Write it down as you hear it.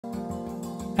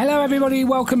Hello everybody,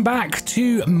 welcome back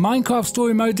to Minecraft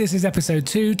Story Mode. This is episode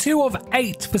 2 of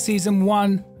 8 for season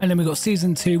 1, and then we've got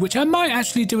season 2, which I might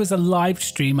actually do as a live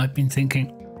stream, I've been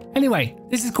thinking. Anyway,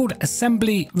 this is called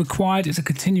Assembly Required. It's a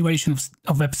continuation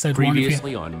of episode 1.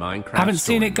 Previously on Minecraft haven't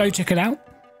seen it, go check it out.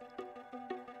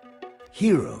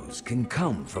 Heroes can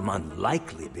come from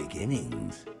unlikely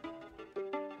beginnings.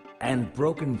 And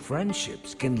broken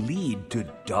friendships can lead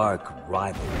to dark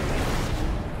rivalry.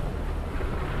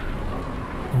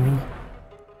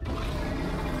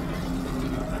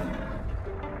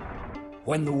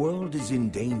 When the world is in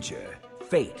danger,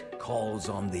 fate calls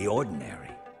on the ordinary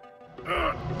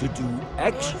to do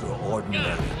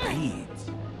extraordinary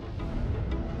deeds.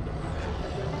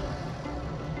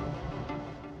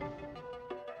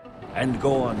 And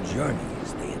go on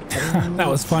journeys they had only That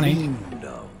was funny. dreamed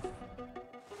of.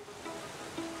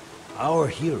 Our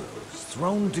heroes,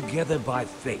 thrown together by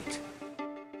fate,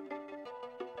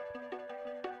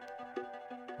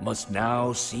 must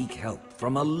now seek help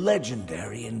from a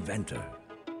legendary inventor.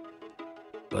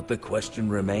 But the question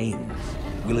remains,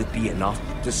 will it be enough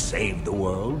to save the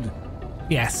world?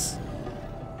 Yes.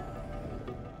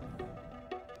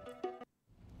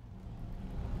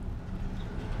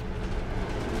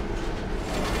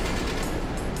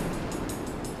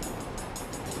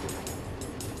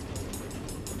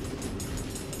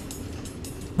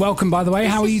 Welcome, by the way.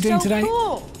 How are you doing today?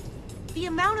 Cool. The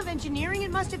amount of engineering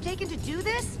it must have taken to do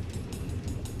this?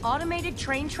 Automated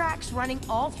train tracks running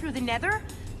all through the Nether,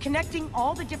 connecting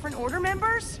all the different order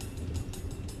members?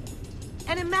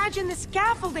 And imagine the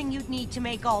scaffolding you'd need to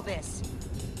make all this.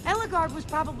 Ellegard was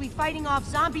probably fighting off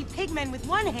zombie pigmen with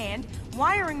one hand,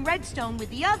 wiring redstone with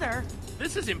the other.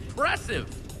 This is impressive!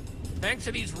 Thanks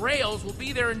to these rails, we'll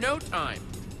be there in no time.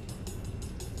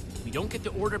 If we don't get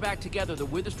the order back together, the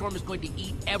Witherstorm is going to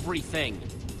eat everything.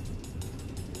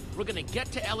 We're gonna get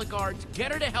to Ellegard,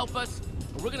 get her to help us,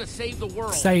 and we're gonna save the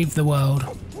world. Save the world. I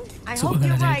That's what hope we're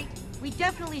you're gonna right. We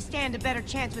definitely stand a better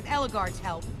chance with Ellegard's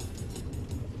help.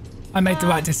 I made the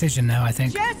right decision now, I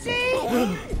think. Jesse!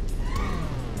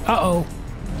 Uh-oh.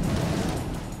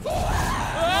 Ow!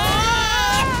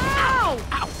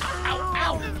 Ow! Ow!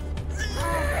 Ow!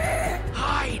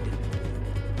 Hide!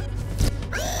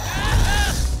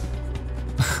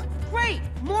 Great!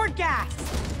 More gas!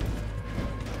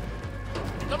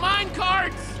 The mine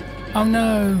carts! Oh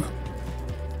no.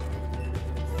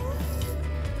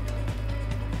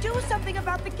 Do something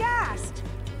about the gas!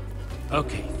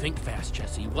 Okay, think fast,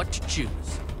 Jesse. What to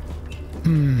choose?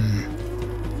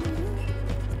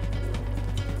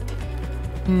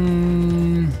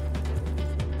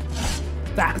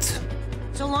 That.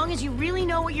 So long as you really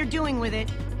know what you're doing with it.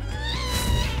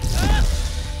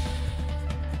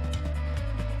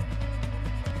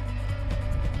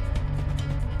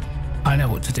 I know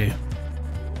what to do.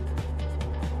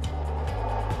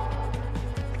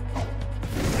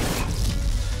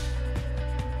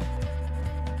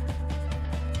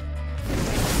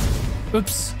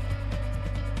 Oops.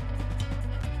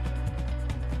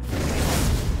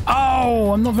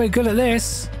 Oh, I'm not very good at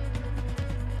this.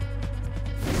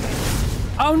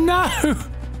 Oh no!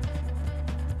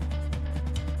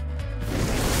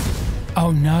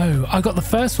 Oh no, I got the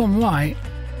first one right.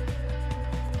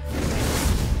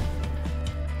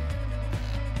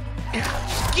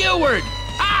 Skewered!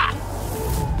 Ah!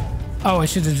 Oh, I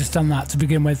should have just done that to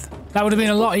begin with. That would have been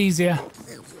a lot easier.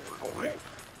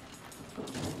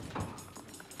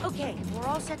 Okay, we're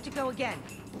all set to go again.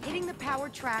 Hitting the power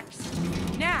tracks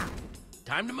now.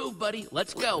 Time to move, buddy.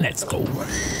 Let's go. Let's go.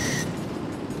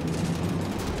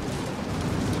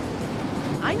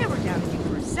 I never doubted you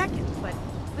for a second, but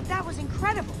that was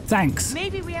incredible. Thanks.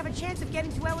 Maybe we have a chance of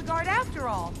getting to Ellegard after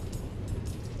all.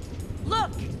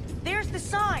 Look, there's the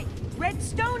sign.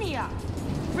 Redstonia.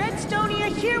 Redstonia,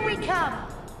 here we come.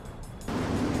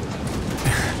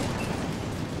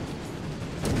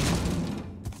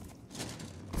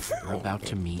 We're about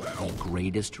to meet the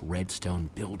greatest redstone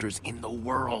builders in the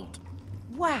world.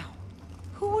 Wow.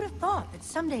 Who would have thought that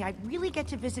someday I'd really get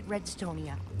to visit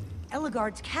Redstonia,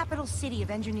 Ellegard's capital city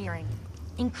of engineering?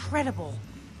 Incredible.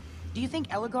 Do you think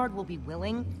Ellegard will be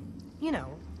willing, you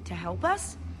know, to help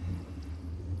us?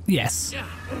 Yes.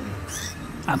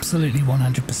 Absolutely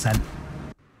 100%.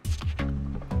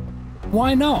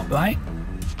 Why not, right?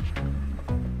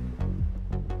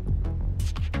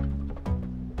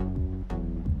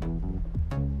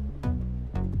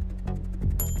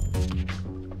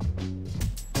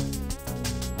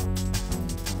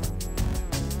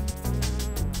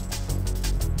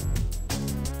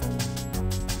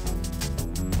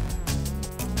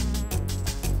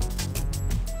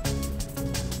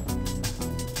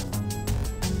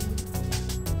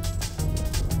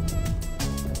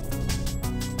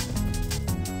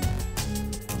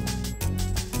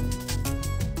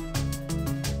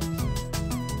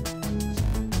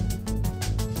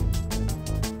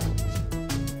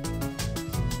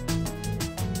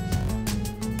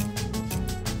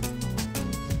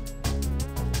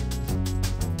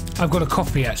 I've got a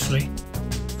coffee actually.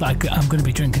 Like I'm going to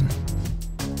be drinking.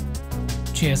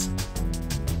 Cheers.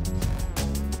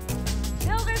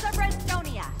 Builders of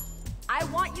Redstonia, I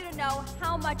want you to know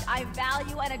how much I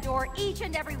value and adore each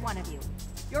and every one of you.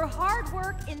 Your hard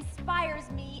work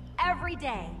inspires me every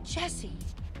day. Jesse,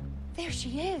 there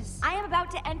she is. I am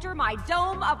about to enter my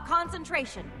dome of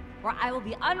concentration, where I will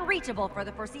be unreachable for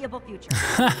the foreseeable future.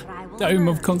 But I will Dome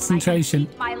of learn concentration.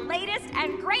 when I complete my latest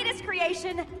and greatest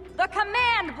creation, the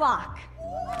command block.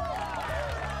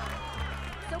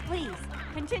 So please,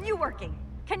 continue working,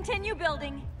 continue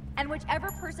building, and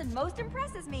whichever person most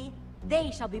impresses me,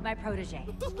 they shall be my protege.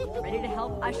 Ready to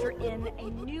help usher in a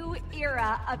new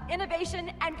era of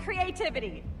innovation and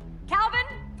creativity. Calvin,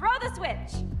 throw the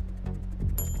switch.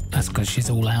 That's because she's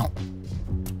all out.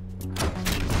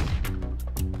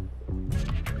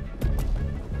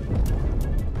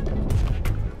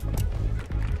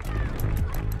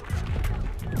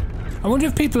 I wonder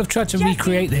if people have tried to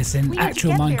recreate this in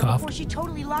actual Minecraft. Before she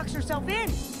totally locks herself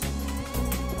in.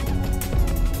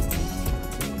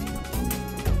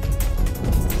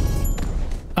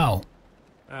 Oh.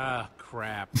 Ah,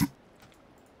 crap.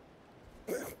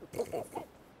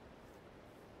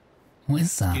 What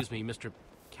is that? Excuse me, Mr.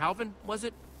 Calvin, was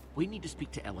it? We need to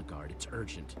speak to Eligard. It's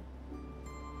urgent.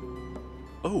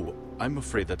 Oh, I'm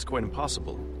afraid that's quite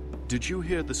impossible. Did you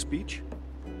hear the speech?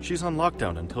 She's on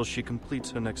lockdown until she completes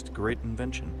her next great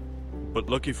invention. But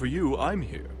lucky for you, I'm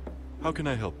here. How can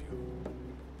I help you?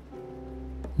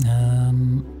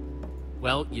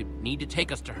 Well, you need to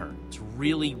take us to her. It's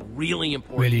really, really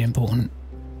important. Really important.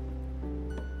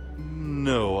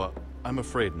 No, I'm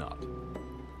afraid not.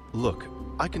 Look,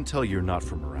 I can tell you're not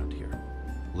from around here.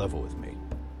 Level with me.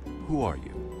 Who are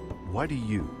you? Why do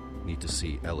you need to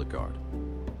see Eligard?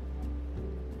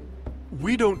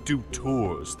 We don't do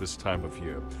tours this time of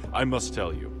year, I must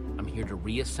tell you. I'm here to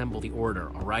reassemble the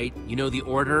Order, all right? You know the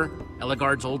Order?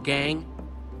 Eligard's old gang?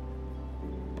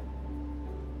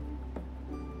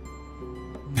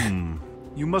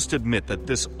 You must admit that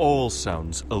this all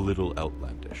sounds a little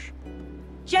outlandish.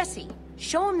 Jesse,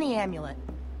 show him the amulet.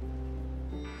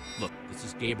 Look, this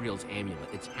is Gabriel's amulet.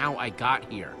 It's how I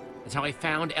got here. It's how I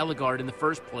found Eligard in the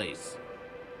first place.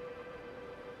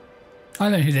 I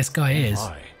know who this guy is.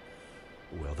 My.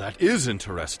 Well, that is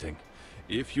interesting.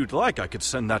 If you'd like, I could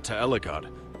send that to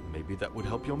Eligard. Maybe that would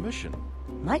help your mission.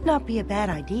 Might not be a bad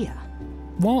idea.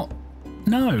 What?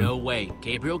 No. No way.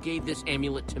 Gabriel gave this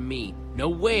amulet to me. No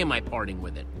way am I parting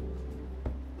with it.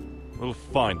 Well,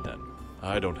 fine then.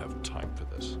 I don't have time for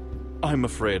this. I'm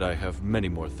afraid I have many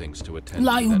more things to attend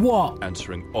Like to than what?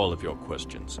 answering all of your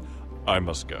questions. I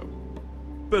must go.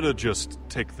 Better just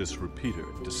take this repeater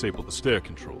and disable the stair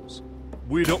controls.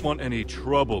 We don't want any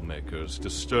troublemakers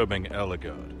disturbing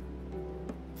Eligard.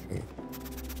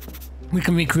 We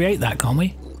can recreate that, can't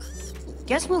we?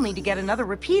 Guess we'll need to get another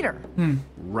repeater.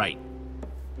 Right.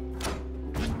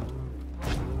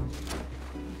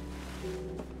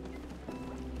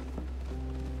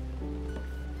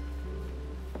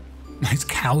 Those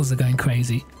cows are going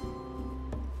crazy.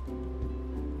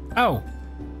 Oh.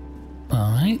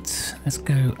 Alright. Let's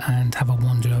go and have a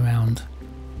wander around.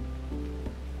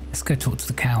 Let's go talk to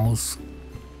the cows.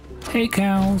 Hey,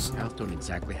 cows. Cows don't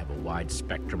exactly have a wide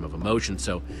spectrum of emotion,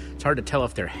 so it's hard to tell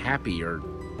if they're happy or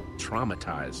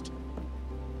traumatized.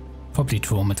 Probably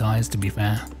traumatized, to be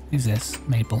fair. Who's this?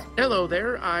 Maple. Hello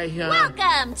there,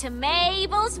 Welcome to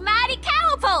Mabel's Mighty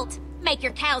Catapult! Make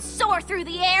your cows soar through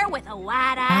the air with a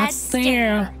wide-eyed That's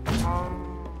there.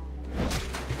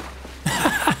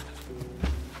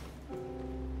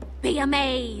 Be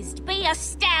amazed, be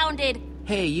astounded.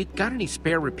 Hey, you got any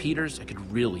spare repeaters? I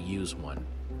could really use one.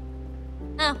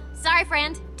 Oh, sorry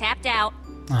friend, tapped out.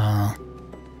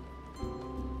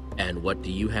 And what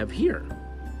do you have here?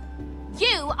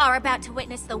 You are about to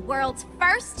witness the world's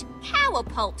first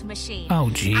catapult machine. Oh,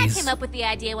 I jeez. came up with the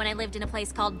idea when I lived in a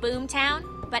place called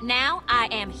Boomtown, but now I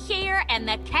am here and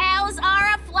the cows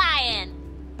are a-flying.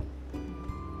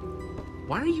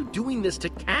 Why are you doing this to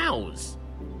cows?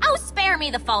 Oh, spare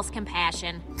me the false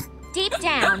compassion. Deep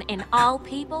down in all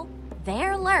people,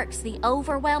 there lurks the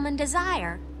overwhelming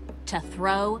desire to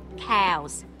throw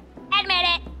cows. Admit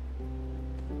it.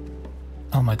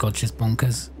 Oh my god, she's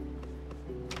bonkers.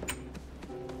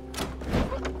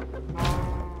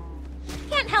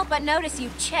 Can't help but notice you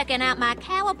checking out my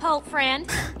catapult, friend.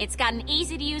 It's got an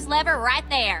easy-to-use lever right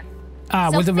there.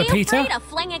 So with a feel repeater? free to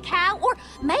fling a cow, or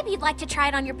maybe you'd like to try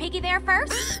it on your piggy there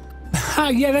first.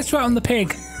 Yeah, let's try it on the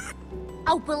pig.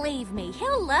 Oh, believe me,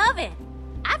 he'll love it.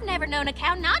 I've never known a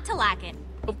cow not to like it.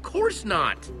 Of course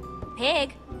not.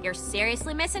 Pig, you're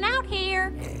seriously missing out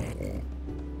here.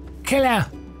 Kill her.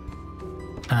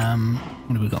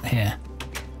 What do we got here?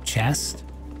 Chest.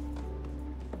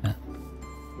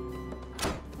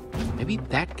 Maybe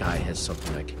that guy has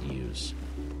something I could use.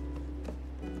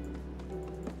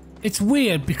 It's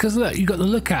weird because look, you got the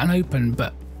lookout and open,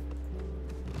 but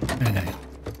there we go.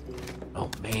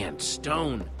 Oh man,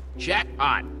 stone.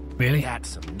 Jackpot. Really? That's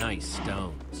some nice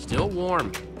stone. Still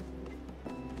warm.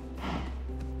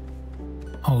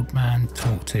 Old man,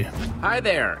 talk to. Hi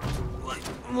there.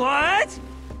 What?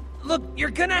 Look, you're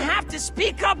gonna have to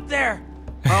speak up there.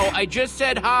 Oh, I just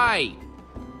said hi.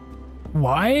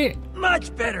 Why?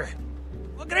 Much better.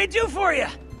 What can I do for you?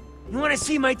 You want to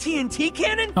see my TNT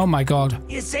cannon? Oh my god.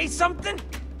 You say something?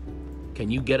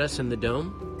 Can you get us in the dome?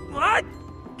 What?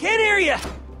 Can't hear you.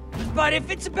 But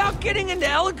if it's about getting into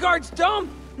Ellegard's dome,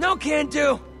 no can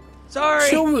do. Sorry.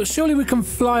 Surely we can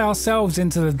fly ourselves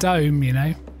into the dome, you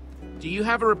know? Do you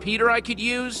have a repeater I could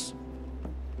use?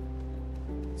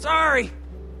 Sorry.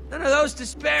 None of those to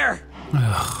spare.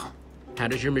 Ugh. How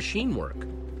does your machine work?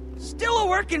 Still a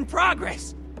work in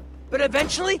progress. But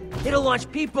eventually, it'll launch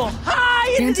people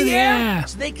high into the air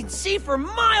so they can see for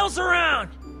miles around.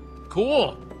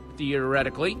 Cool.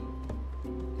 Theoretically.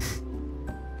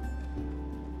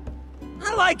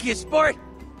 I like you, sport.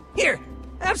 Here,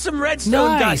 have some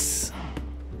redstone dust. Nice.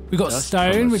 We got Dust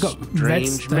stone, from a we got strange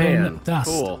redstone man. dust.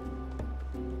 Cool.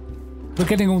 We're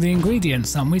getting all the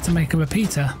ingredients, aren't we, to make a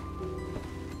repeater?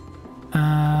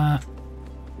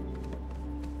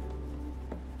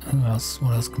 Who else?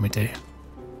 What else can we do?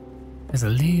 There's a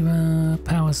lever,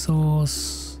 power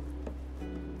source.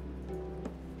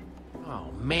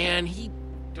 Oh man, he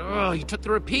took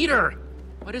the repeater.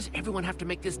 Why does everyone have to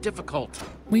make this difficult?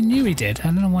 We knew he did. I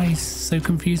don't know why he's so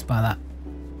confused by that.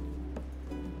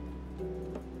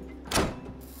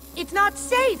 It's not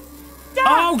safe. Stop!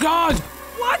 Oh god!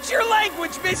 Watch your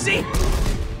language, Missy.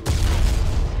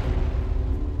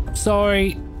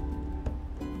 Sorry.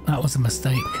 That was a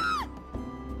mistake.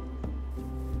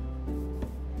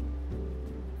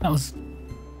 That was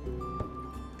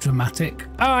dramatic.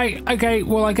 Alright, okay,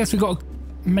 well I guess we got to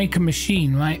make a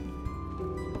machine, right?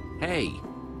 Hey,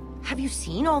 Have you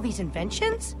seen all these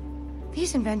inventions?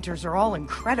 These inventors are all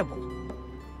incredible.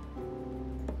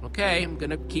 okay, I'm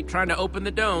gonna keep trying to open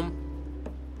the dome.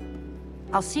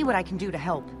 I'll see what I can do to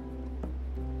help.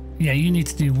 Yeah, you need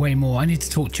to do way more. I need to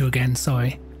talk to you again,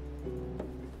 sorry.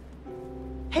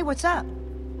 Hey, what's up?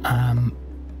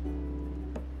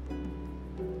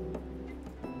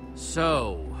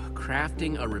 So,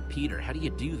 crafting a repeater, how do you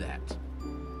do that?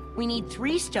 We need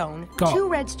 3 stone, Got- 2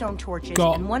 redstone torches,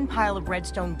 got- and 1 pile of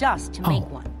redstone dust to make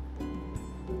one.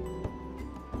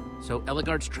 So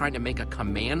Ellegard's trying to make a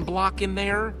command block in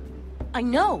there? I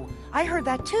know. I heard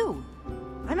that too.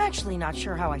 I'm actually not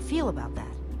sure how I feel about that.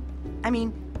 I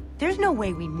mean, there's no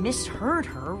way we misheard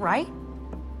her, right?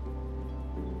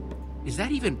 Is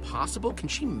that even possible? Can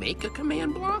she make a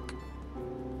command block?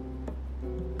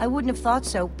 I wouldn't have thought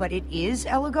so, but it is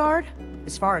Ellegard.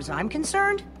 As far as I'm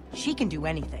concerned, she can do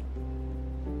anything.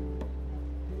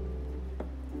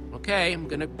 Okay, I'm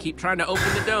gonna keep trying to open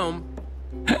the dome.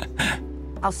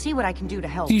 I'll see what I can do to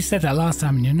help. You said that last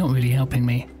time and you're not really helping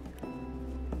me.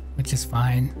 Which is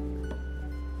fine.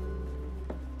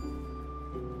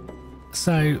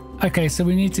 So, okay, so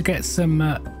we need to get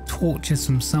some torches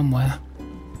from somewhere.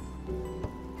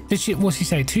 What'd she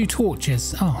say? 2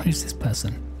 torches. Oh, who's this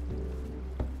person?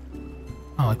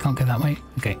 Oh, I can't go that way.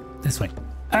 Okay, this way.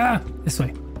 Ah, this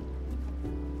way.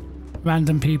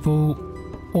 Random people.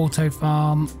 Auto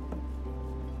farm.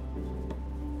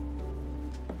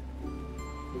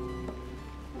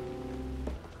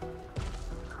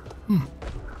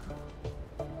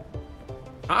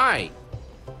 Hi.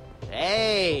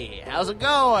 Hey, how's it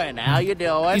going? How you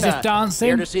doing? He's just dancing.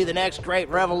 Here to see the next great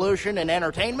revolution in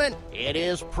entertainment? It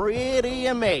is pretty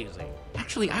amazing.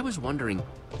 Actually, I was wondering,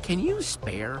 can you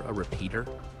spare a repeater?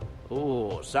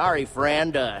 Ooh, sorry,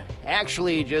 friend.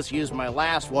 Actually, just used my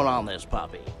last one on this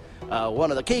puppy.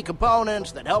 One of the key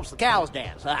components that helps the cows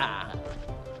dance.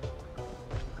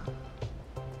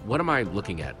 What am I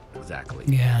looking at exactly?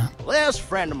 Yeah. This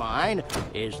friend of mine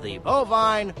is the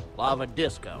bovine lava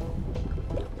disco.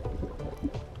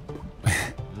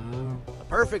 A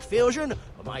perfect fusion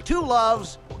of my 2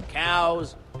 loves,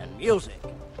 cows and music.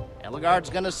 Ellegard's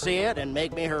gonna see it and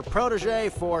make me her protege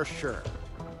for sure.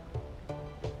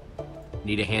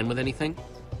 Need a hand with anything?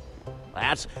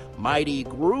 That's mighty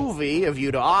groovy of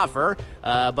you to offer,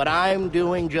 but I'm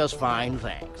doing just fine,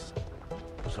 thanks.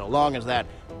 So long as that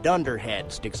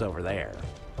dunderhead sticks over there.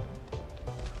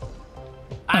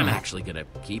 I'm actually gonna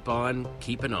keep on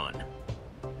keeping on.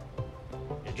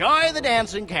 Enjoy the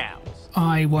dancing cows.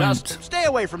 I won't. Just stay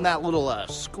away from that little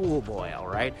schoolboy, all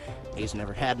right? He's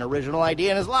never had an original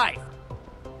idea in his life.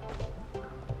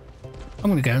 I'm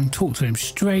going to go and talk to him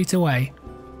straight away.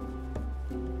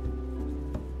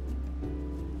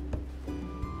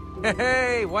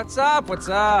 Hey, what's up? What's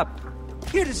up?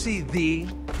 Here to see the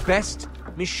best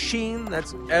machine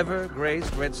that's ever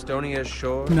graced Redstonia's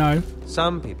shore? No.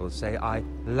 Some people say I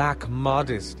lack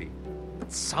modesty.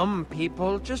 But some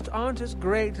people just aren't as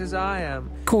great as I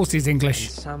am. Of course he's English.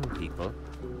 And some people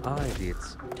are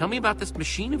idiots. Tell me about this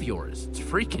machine of yours. It's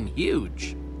freaking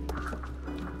huge.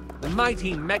 The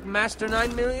mighty MechMaster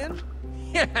 9 million?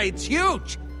 Yeah, it's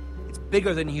huge! It's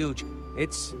bigger than huge.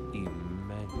 It's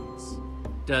immense.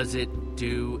 Does it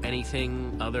do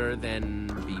anything other than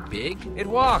be big? It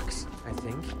walks, I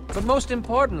think. But most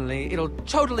importantly, it'll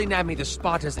totally nab me the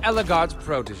spot as Ellegaard's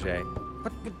protege.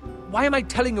 But why am I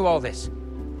telling you all this?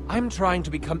 I'm trying to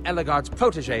become Ellegaard's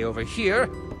protege over here,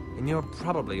 and you're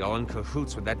probably all in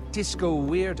cahoots with that disco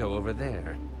weirdo over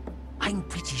there. I'm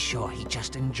pretty sure he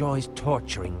just enjoys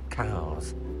torturing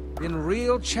cows. Been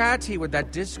real chatty with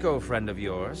that disco friend of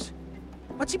yours.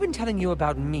 What's he been telling you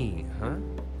about me, huh?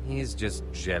 He's just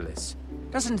jealous.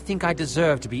 Doesn't think I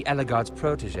deserve to be Ellegaard's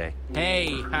protege.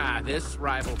 Hey, this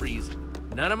rivalry's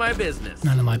none of my business.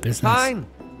 None of my business. Fine.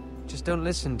 Just don't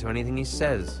listen to anything he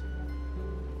says.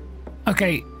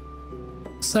 Okay.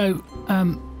 So,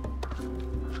 oh,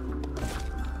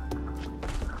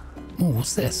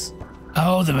 what's this?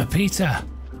 Oh, the repeater.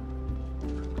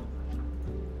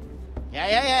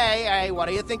 Hey, what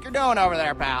do you think you're doing over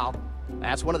there, pal?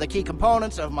 That's one of the key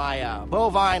components of my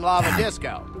bovine lava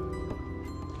disco.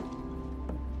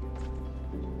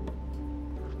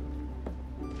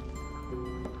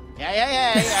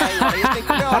 Hey, what do you think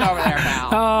you're doing over there, pal?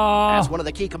 Oh. That's one of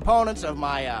the key components of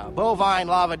my bovine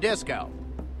lava disco.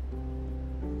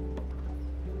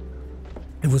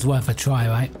 It was worth a try,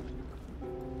 right?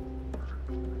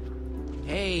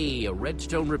 Hey, a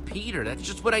redstone repeater. That's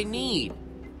just what I need.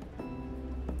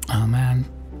 Oh, man.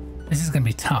 This is going to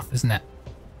be tough, isn't it?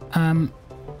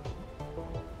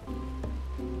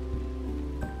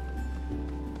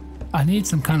 I need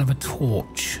some kind of a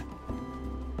torch.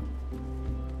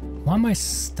 Why am I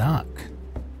stuck?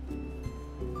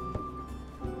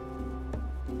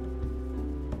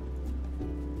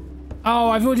 Oh,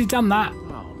 I've already done that.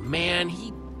 Oh, man,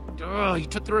 he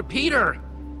took the repeater.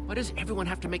 Why does everyone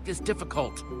have to make this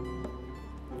difficult?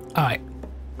 Alright,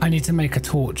 I need to make a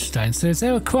torch stone. So is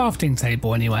there a crafting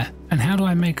table anywhere? And how do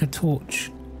I make a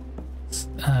torch?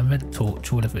 Red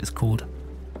torch, or whatever it's called.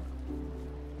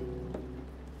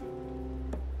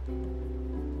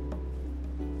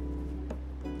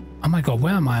 Oh my god,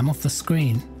 where am I? I'm off the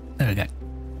screen. There we go.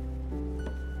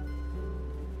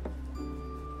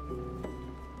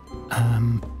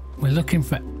 We're looking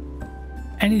for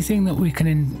anything that we can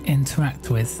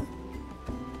interact with.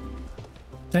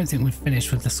 Don't think we've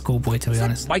finished with the schoolboy, to be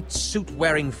honest. White suit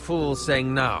wearing fool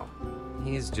saying now.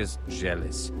 He's just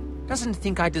jealous. Doesn't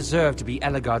think I deserve to be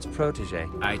Ellegaard's protege.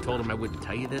 I told him I wouldn't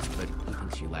tell you this, but he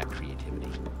thinks you lack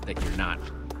creativity. That you're not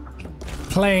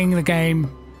Playing the game.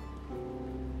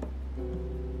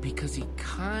 Because he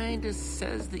kinda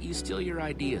says that you steal your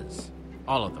ideas.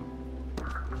 All of them.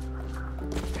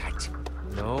 That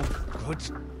no good,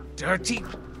 dirty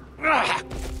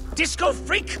disco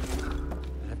freak!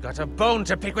 I've got a bone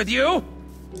to pick with you!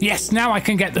 Yes, now I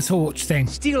can get the torch thing.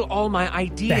 Steal all my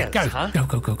ideas, There, go, huh?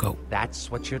 go.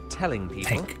 That's what you're telling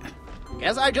people? Take.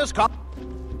 Guess I just caught...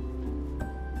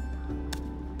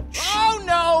 Oh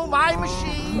no, my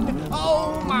machine!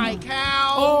 Oh my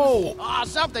cow! Oh!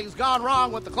 Something's gone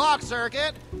wrong with the clock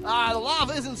circuit. The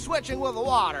lava isn't switching with the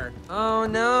water. Oh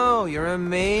no, your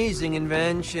amazing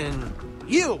invention.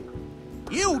 You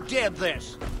did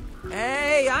this.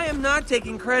 Hey, I am not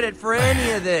taking credit for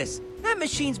any of this. That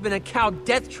machine's been a cow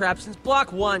death trap since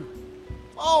Block 1.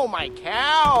 Oh my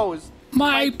cows!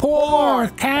 My poor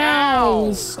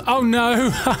cows! Oh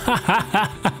no!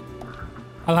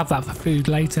 I'll have that for food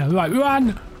later. Right,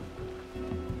 run!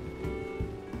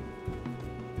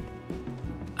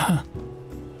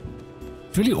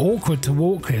 It's really awkward to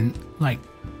walk in. Like,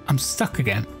 I'm stuck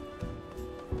again.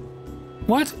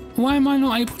 What? Why am I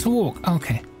not able to walk?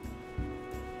 Okay.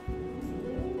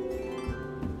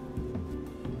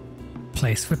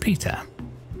 Place repeater.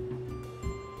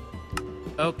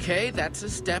 Okay, that's a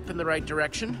step in the right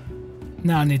direction.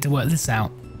 Now I need to work this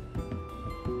out.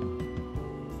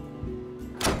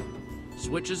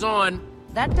 Switch is on.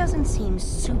 That doesn't seem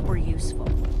super useful.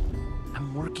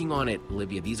 I'm working on it,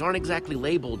 Olivia. These aren't exactly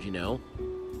labeled, you know.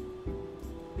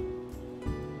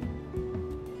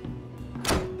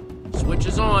 Switch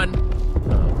is on.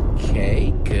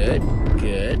 Okay, good.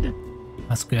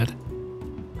 That's good.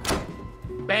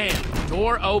 Bam!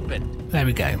 Door open. There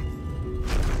we go.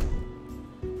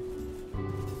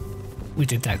 We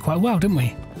did that quite well, didn't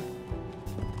we?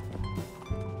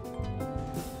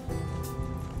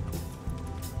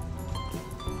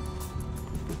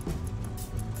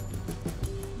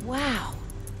 Wow,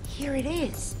 here it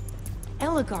is.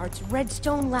 Eligard's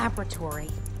Redstone Laboratory.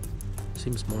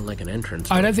 Seems more like an entrance.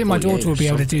 I don't think my foyer daughter will be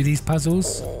able to do these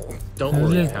puzzles. Don't They're a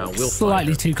worry, little pal. We'll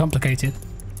slightly find too complicated. her.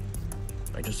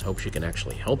 I just hope she can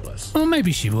actually help us. Well,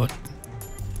 maybe she would.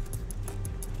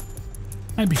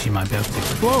 Maybe she might be able to.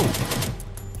 Whoa!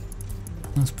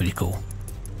 That's pretty cool.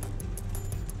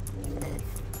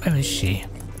 Where is she?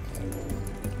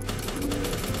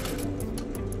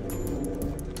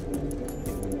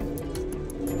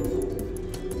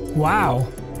 Wow.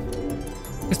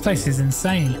 This place is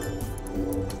insane.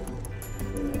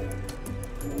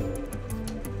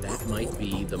 That might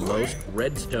be the most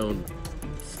redstone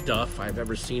stuff I've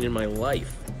ever seen in my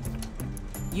life.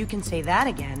 You can say that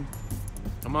again.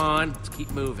 Come on, let's keep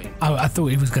moving. Oh, I thought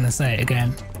he was going to say it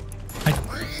again.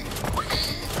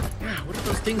 What are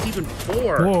those things even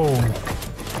for? Whoa.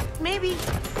 Maybe,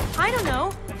 I don't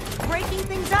know, breaking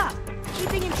things up,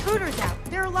 keeping intruders out.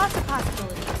 There are lots of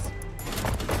possibilities.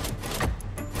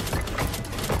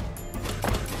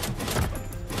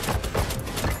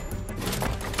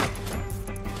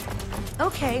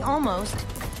 Okay, almost.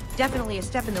 Definitely a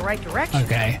step in the right direction.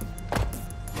 Okay.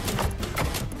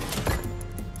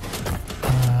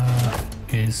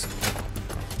 Is...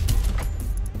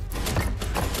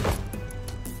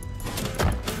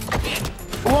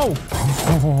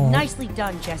 Whoa! Nicely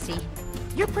done, Jesse.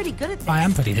 You're pretty good at this. I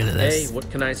am pretty good at Hey, this. what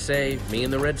can I say? Me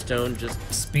and the redstone just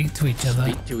Speak to each other.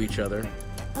 speak to each other.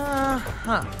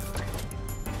 Uh-huh.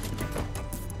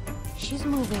 She's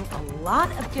moving a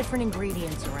lot of different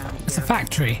ingredients around here. It's a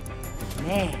factory.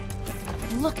 Man,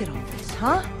 look at all this,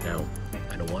 huh? Now,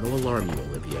 I don't want to alarm you,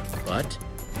 Olivia, but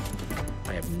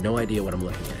I have no idea what I'm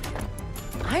looking at here.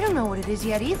 I don't know what it is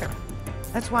yet either.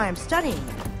 That's why I'm studying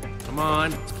it. Come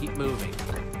on, let's keep moving.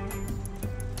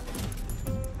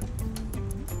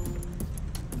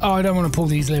 Oh, I don't want to pull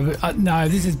these levers. No,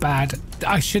 this is bad.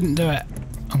 I shouldn't do it.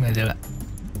 I'm going to do it.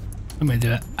 I'm going to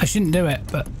do it. I shouldn't do it,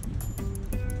 but...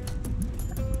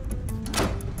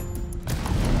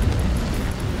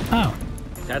 Oh.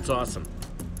 That's awesome.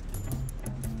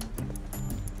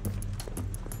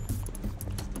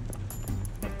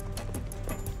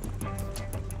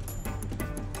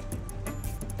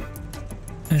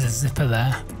 There's a zipper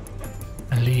there.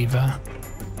 A lever.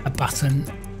 A button.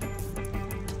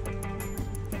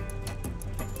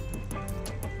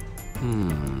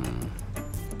 I'm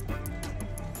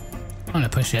gonna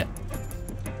push it.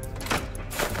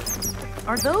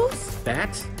 Are those?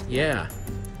 Bats? Yeah.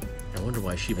 I wonder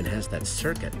why she even has that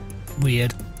circuit.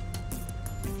 Weird.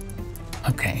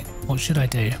 Okay, what should I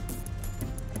do?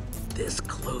 This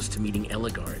close to meeting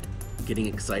Eligard. Getting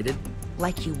excited?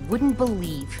 Like you wouldn't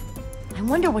believe. I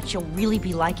wonder what she'll really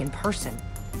be like in person.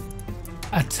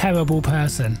 A terrible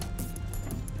person.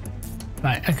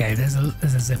 Right, okay, there's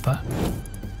a zipper.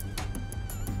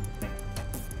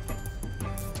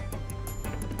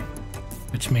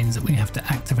 Which means that we have to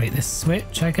activate this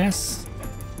switch, I guess.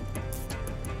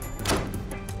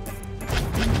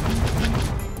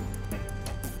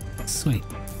 Sweet.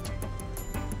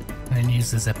 And then use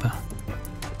the zipper.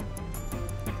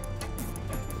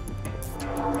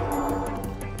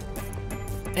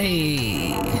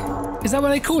 Hey! Is that what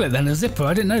they call it then, a zipper?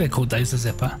 I didn't know they called those a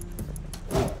zipper.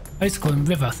 I used to call them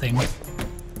river things.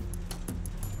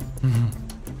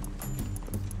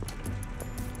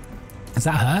 Is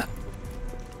that her?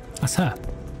 That's her.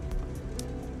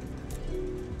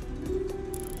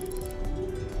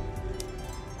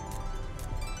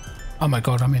 Oh my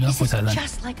god, I'm in love with her then.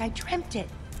 Just like I dreamt it.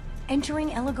 Entering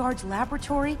Eligard's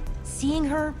laboratory, seeing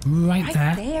her Right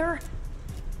there. there.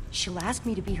 She'll ask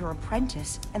me to be her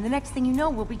apprentice, and the next thing you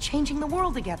know, we'll be changing the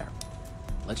world together.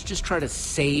 Let's just try to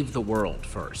save the world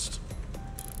first.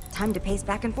 Time to pace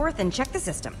back and forth and check the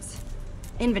systems.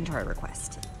 Inventory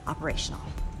request. Operational.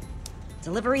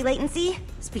 Delivery latency.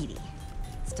 Speedy.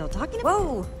 Still talking?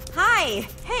 Whoa! Hi!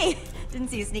 Hey! Didn't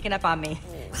see you sneaking up on me.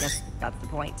 Guess that's the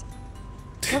point.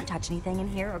 Don't touch anything in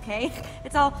here, okay?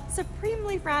 It's all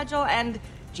supremely fragile and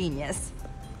genius.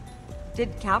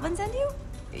 Did Calvin send you?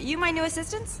 You my new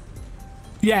assistants?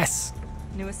 Yes.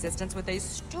 New assistants with a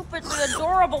stupidly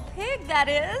adorable pig, that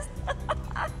is.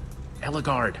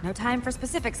 Eligard. No time for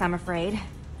specifics, I'm afraid.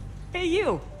 Hey,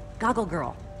 you! Goggle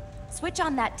Girl. Switch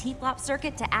on that T-flop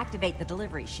circuit to activate the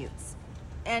delivery chutes.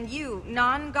 And you,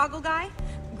 non-goggle guy?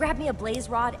 Grab me a blaze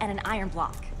rod and an iron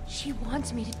block. She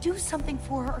wants me to do something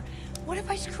for her. What if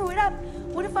I screw it up?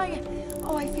 What if I...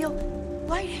 Oh, I feel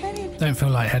lightheaded. Don't feel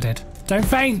lightheaded. Don't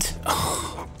faint.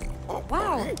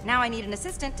 Wow, now I need an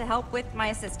assistant to help with my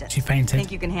assistant. She fainted.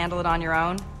 Think you can handle it on your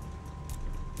own?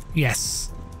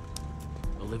 Yes.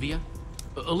 Olivia?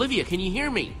 Olivia, can you hear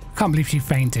me? Can't believe she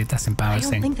fainted. That's I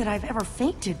embarrassing. don't think that I've ever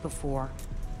fainted before.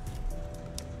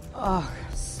 Ugh,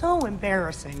 so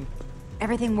embarrassing.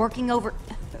 Everything working over...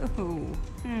 Ooh,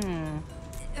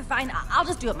 Fine, I'll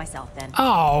just do it myself then.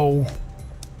 Oh.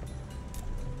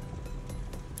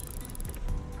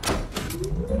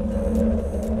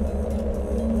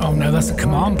 Oh no, that's a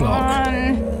command block.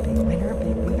 Big winner,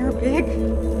 big winner, big...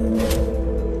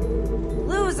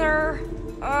 Loser!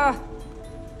 Ugh.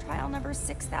 Trial number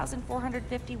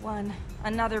 6,451.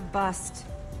 Another bust.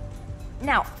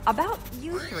 Now, about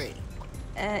you three.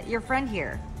 Your friend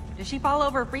here. Does she fall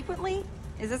over frequently?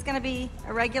 Is this gonna be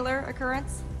a regular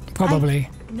occurrence? Probably.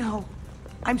 No,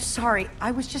 I'm sorry.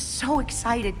 I was just so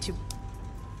excited to...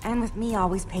 And with me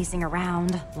always pacing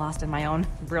around, lost in my own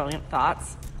brilliant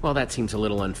thoughts. Well, that seems a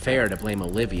little unfair to blame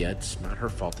Olivia. It's not her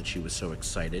fault that she was so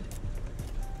excited.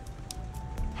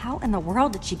 How in the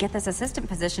world did she get this assistant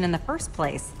position in the first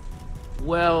place?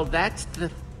 Well,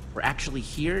 we're actually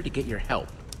here to get your help.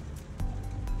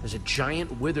 There's a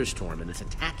giant wither storm and it's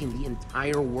attacking the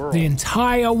entire world. The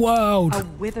entire world. A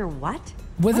wither what?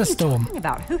 Wither What are you storm. talking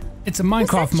about? Who? It's a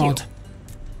Minecraft sent you? mod.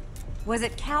 Was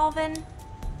it Calvin?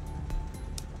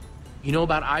 You know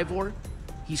about Ivor?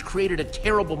 He's created a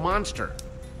terrible monster.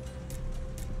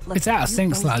 Look, It's out of you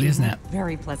sync both slightly, seem isn't like it?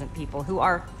 Very pleasant people who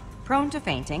are prone to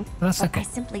fainting. That's but okay. I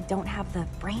simply don't have the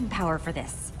brain power for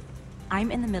this.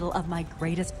 I'm in the middle of my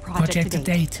greatest project to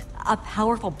date. A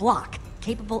powerful block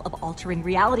capable of altering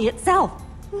reality itself.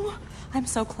 I'm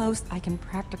so close, I can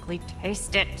practically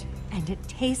taste it. And it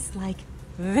tastes like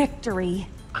victory.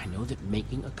 I know that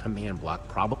making a command block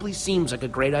probably seems like a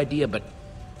great idea, but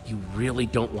you really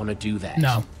don't want to do that.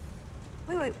 No.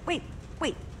 Wait.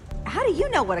 How do you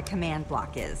know what a command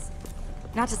block is?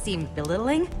 Not to seem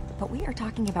belittling, but we are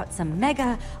talking about some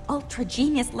mega, ultra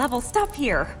genius level stuff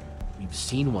here. We've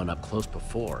seen one up close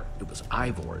before. It was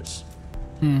Ivor's.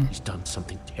 He's done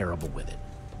something terrible with it.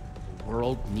 The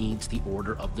world needs the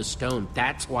Order of the Stone.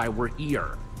 That's why we're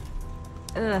here.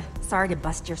 Sorry to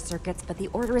bust your circuits, but the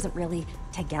Order isn't really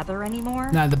together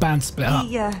anymore. No, the band split up.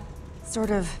 We, sort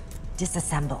of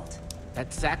disassembled.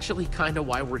 That's actually kind of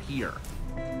why we're here.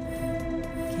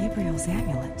 Gabriel's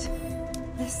amulet.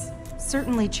 This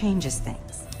certainly changes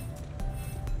things.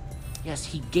 Yes,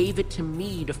 he gave it to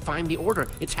me to find the Order.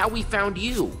 It's how we found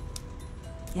you.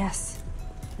 Yes,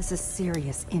 this is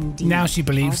serious indeed. Now she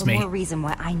believes All the me. more reason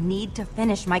why I need to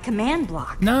finish my command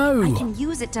block. No. I can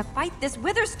use it to fight this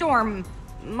Witherstorm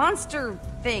monster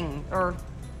thing, or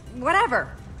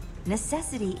whatever.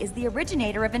 Necessity is the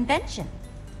originator of invention.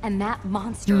 And that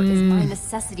monster is my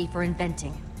necessity for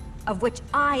inventing, of which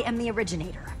I am the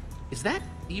originator. Is that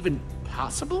even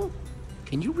possible?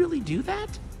 Can you really do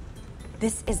that?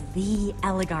 This is the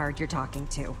Eligard you're talking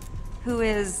to. Who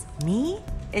is me,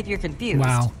 if you're confused.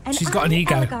 Wow, And she's got an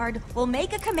ego. Eligard will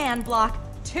make a command block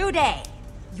today.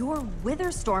 Your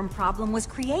Witherstorm problem was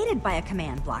created by a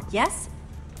command block, yes?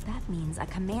 That means a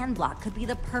command block could be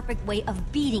the perfect way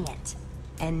of beating it.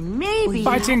 And maybe...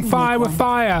 Fighting fire with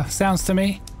fire, sounds to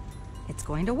me. It's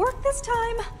going to work this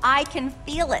time. I can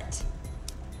feel it.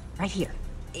 Right here,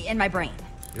 in my brain.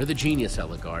 You're the genius,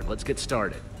 Eligard. Let's get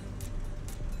started.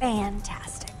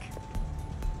 Fantastic.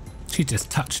 She just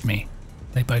touched me.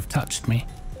 They both touched me.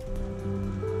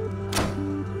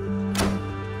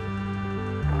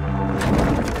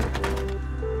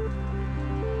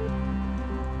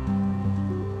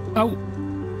 Oh.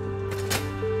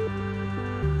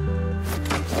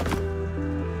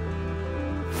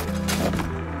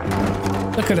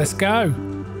 Look at us go.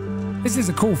 This is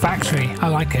a cool factory. I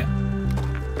like it.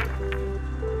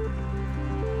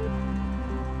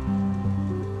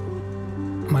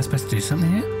 Am I supposed to do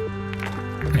something here?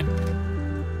 Yeah.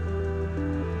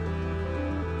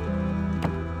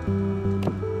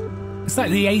 It's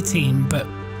like the A-Team, but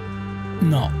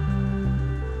not.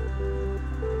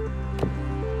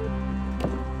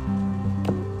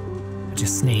 I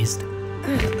just sneezed.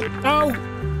 Oh!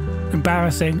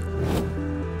 Embarrassing.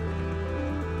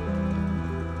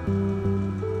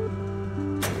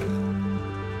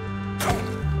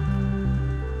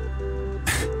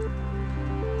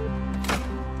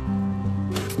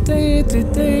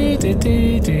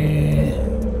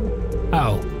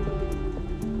 Oh.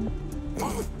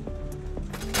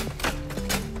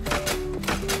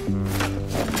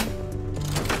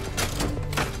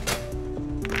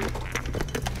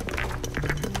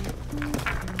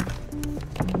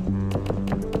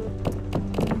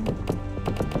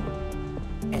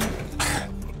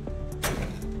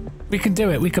 We can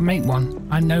do it. We can make one.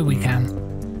 I know we can.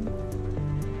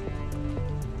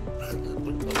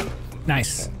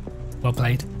 Nice. Well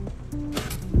played.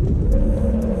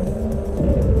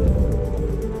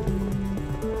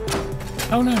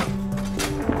 Oh no.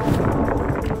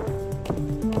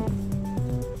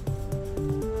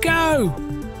 Go!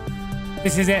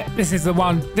 This is it. This is the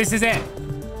one. This is it.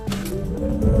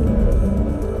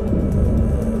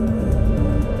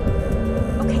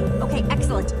 Okay,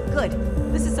 excellent. Good.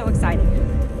 This is so exciting.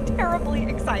 Terribly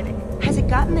exciting. Has it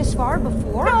gotten this far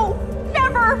before? No!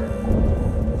 Never!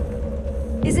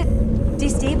 Is it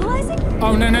destabilizing?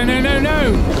 Oh no no no no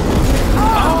no!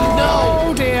 Oh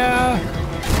no! Dear!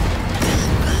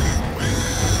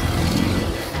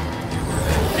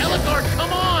 Elagard,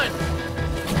 come on!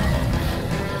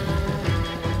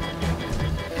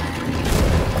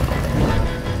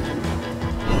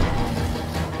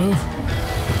 Oof.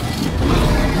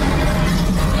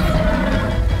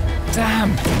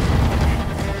 Damn!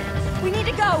 We need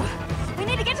to go! We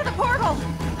need to get to the portal!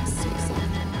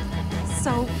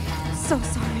 So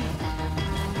sorry.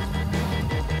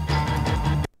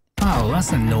 Oh,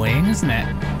 that's annoying, isn't it?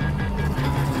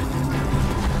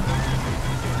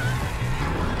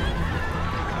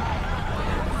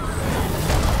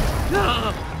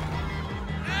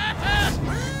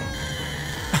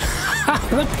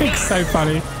 The pig's so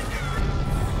funny.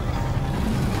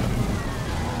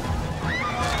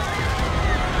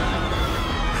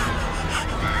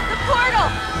 The portal!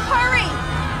 Hurry!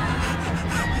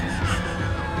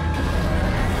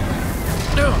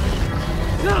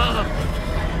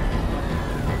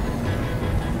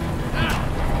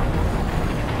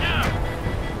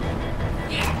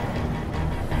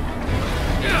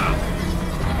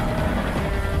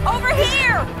 Over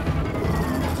here!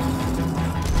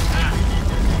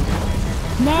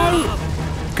 No!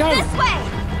 Go! This way!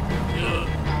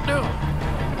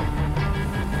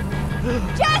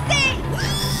 Jesse!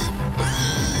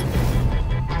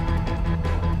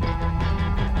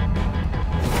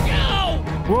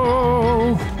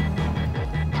 Whoa!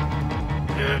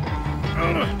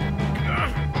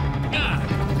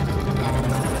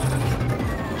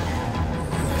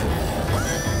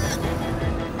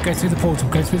 Go through the portal,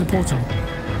 go through the portal.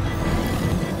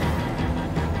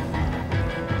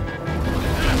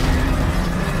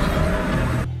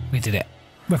 We did it.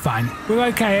 We're fine. We're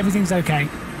okay, everything's okay.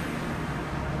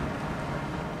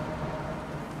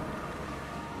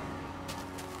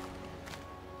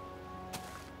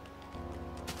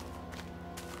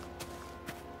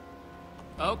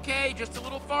 Okay, just a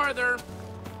little farther.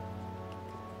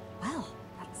 Well,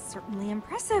 that's certainly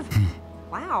impressive.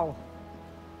 Wow.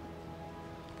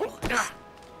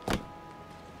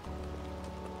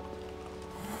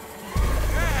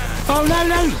 Oh, no,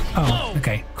 no! Oh,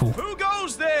 okay, cool. Who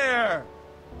goes there?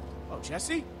 Oh,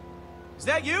 Jesse? Is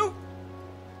that you?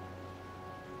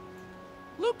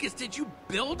 Lucas, did you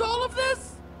build all of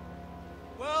this?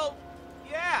 Well,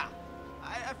 yeah.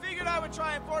 I figured I would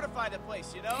try and fortify the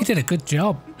place, you know? You did a good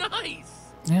job. Nice!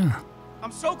 Yeah.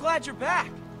 I'm so glad you're back.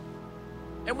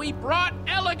 And we brought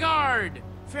Elagard!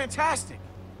 Fantastic.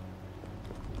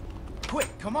 Quick,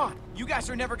 come on. You guys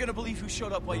are never gonna believe who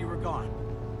showed up while you were gone.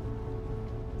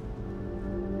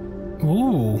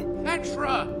 Ooh.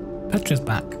 Petra! Petra's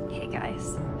back. Hey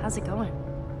guys, how's it going?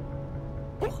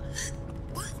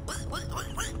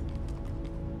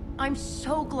 I'm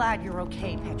so glad you're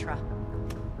okay, Petra.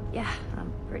 Yeah,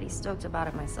 I'm pretty stoked about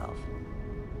it myself.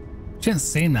 She hasn't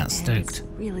seemed that And stoked. It's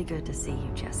really good to see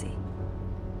you, Jesse.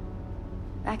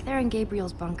 Back there in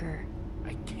Gabriel's bunker,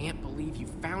 I can't believe you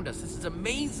found us. This is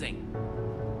amazing.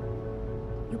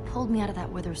 you pulled me out of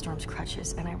that Witherstorm's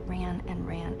crutches, and I ran and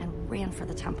ran and ran for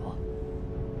the temple.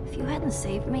 If you hadn't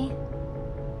saved me,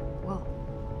 well,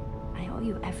 I owe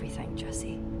you everything,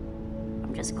 Jesse.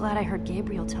 I'm just glad I heard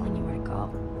Gabriel telling you where to go.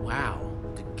 Wow.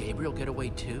 Did Gabriel get away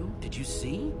too? Did you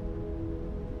see?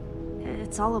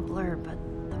 It's all a blur, but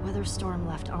the Witherstorm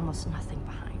left almost nothing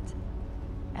behind.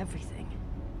 Everything,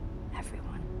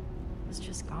 everyone, was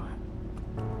just gone.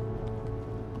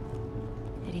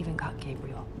 It even got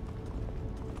Gabriel.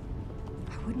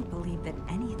 I wouldn't believe that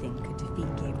anything could defeat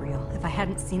Gabriel if I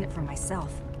hadn't seen it for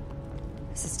myself.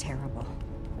 This is terrible.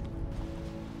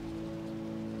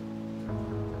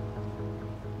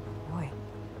 Boy,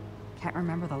 can't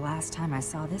remember the last time I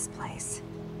saw this place.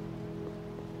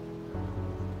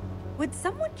 Would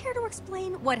someone care to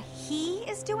explain what he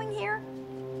is doing here?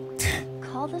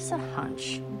 Call this a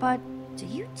hunch, but do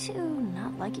you two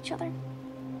not like each other?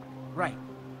 Right.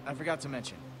 I forgot to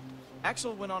mention.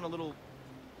 Axel went on a little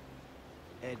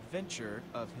adventure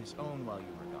of his own while you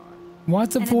were gone. Why's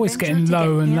the An voice adventure getting to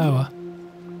lower get and him? lower?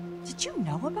 Did you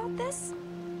know about this?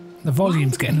 The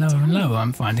volume's getting lower and lower,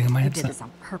 I'm finding in my You did headset. this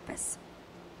on purpose.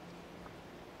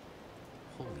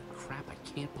 Holy crap, I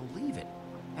can't believe it.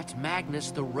 That's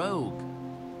Magnus the Rogue.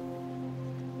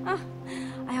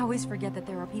 I always forget that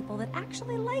there are people that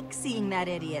actually like seeing that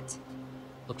idiot.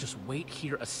 Look, just wait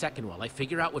here a second while I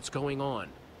figure out what's going on.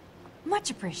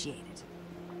 Much appreciated.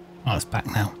 Oh, it's back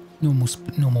now.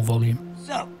 Normal volume.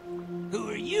 So, who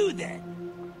are you then?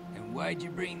 And why'd you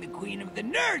bring the Queen of the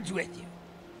Nerds with you?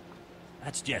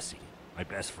 That's Jesse, my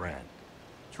best friend.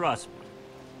 Trust me,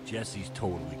 Jesse's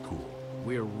totally cool.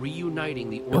 We're reuniting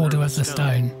the Order of the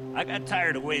Stone. I got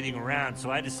tired of waiting around,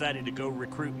 so I decided to go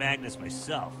recruit Magnus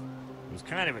myself. It was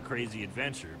kind of a crazy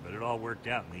adventure, but it all worked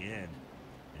out in the end.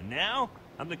 And now,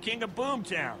 I'm the king of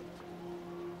Boomtown.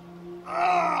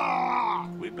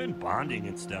 We've been bonding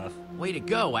and stuff. Way to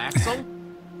go, Axel.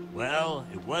 Well,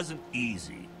 it wasn't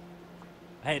easy.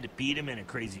 I had to beat him in a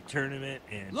crazy tournament,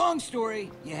 and... Long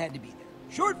story, you had to be there.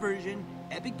 Short version,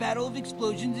 epic battle of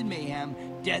explosions and mayhem,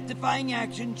 death-defying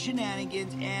action,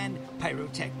 shenanigans, and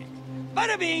pyrotechnics.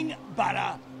 Bada bing,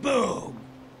 bada boom!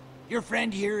 Your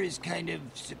friend here is kind of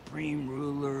supreme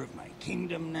ruler of my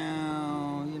kingdom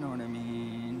now, you know what I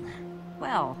mean?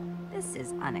 Well, this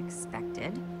is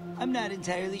unexpected. I'm not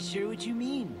entirely sure what you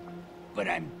mean, but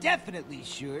I'm definitely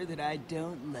sure that I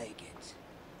don't like it.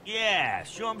 Yeah,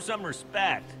 show him some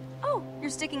respect. Oh, you're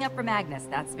sticking up for Magnus.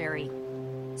 That's very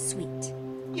sweet.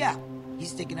 Yeah,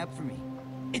 he's sticking up for me.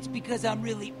 It's because I'm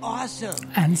really awesome.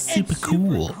 And super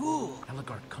cool.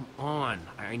 Ellegaard, come on.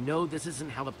 I know this isn't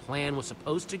how the plan was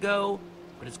supposed to go,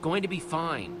 but it's going to be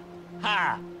fine.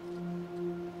 Ha!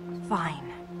 Fine.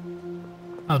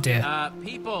 Oh dear.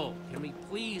 People, can we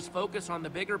please focus on the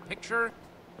bigger picture?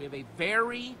 We have a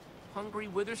very hungry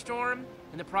Witherstorm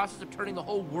in the process of turning the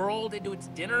whole world into its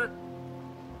dinner.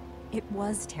 It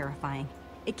was terrifying.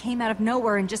 It came out of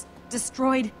nowhere and just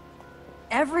destroyed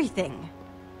everything.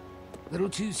 Little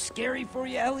too scary for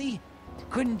you, Ellie?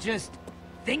 Couldn't just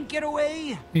think it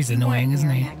away? He's annoying, isn't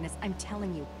he? Magnus, I'm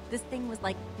telling you, this thing was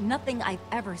like nothing I've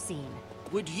ever seen.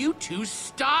 Would you two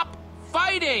stop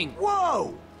fighting?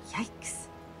 Whoa! Yikes.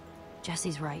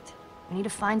 Jesse's right. We need to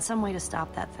find some way to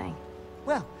stop that thing.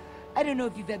 Well, I don't know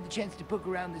if you've had the chance to poke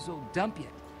around this old dump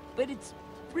yet, but it's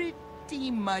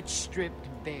pretty much stripped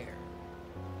bare.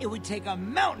 It would take a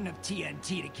mountain of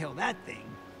TNT to kill that thing.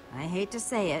 I hate to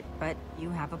say it, but you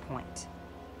have a point.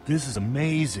 This is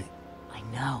amazing. I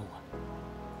know.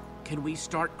 Can we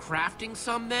start crafting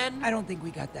some then? I don't think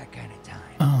we got that kind of time.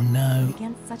 Oh no.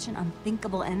 Against such an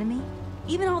unthinkable enemy,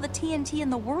 even all the TNT in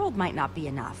the world might not be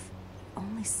enough. If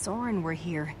only Soren were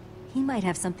here. He might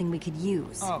have something we could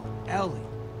use. Oh, Ellie.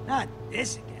 Not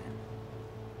this again.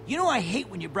 You know I hate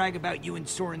when you brag about you and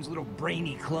Soren's little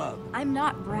brainy club. I'm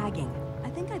not bragging. I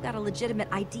think I've got a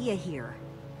legitimate idea here.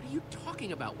 What are you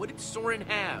talking about? What did Soren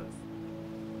have?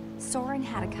 Soren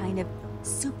had a kind of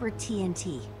super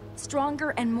TNT.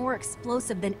 Stronger and more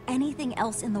explosive than anything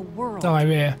else in the world.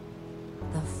 Diarrhea.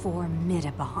 The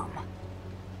Formidabomb.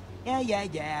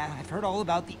 Yeah. I've heard all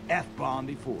about the F-bomb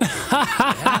before.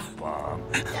 F-bomb?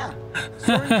 Yeah.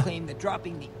 Soren claimed that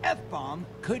dropping the F-bomb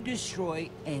could destroy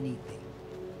anything.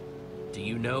 Do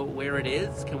you know where it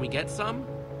is? Can we get some?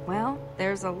 Well,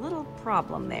 there's a little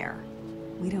problem there.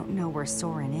 We don't know where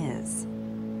Soren is.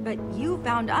 But you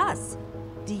found us.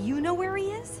 Do you know where he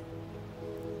is?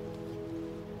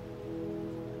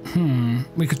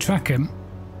 We could track him.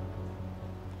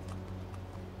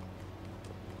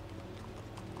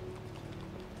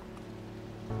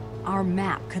 Our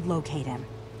map could locate him.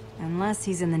 Unless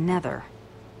he's in the Nether.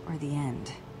 Or the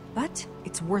End. But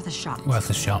it's worth a shot. Worth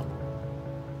a shot.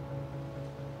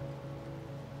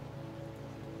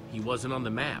 He wasn't on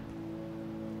the map.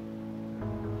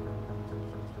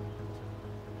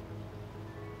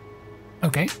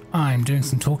 Okay, I'm doing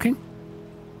some talking.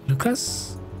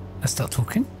 Lucas, let's start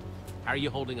talking. How are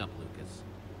you holding up, Lucas?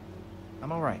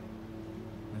 I'm alright.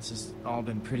 This has all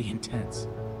been pretty intense.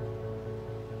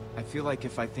 I feel like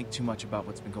if I think too much about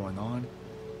what's been going on,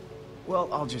 well,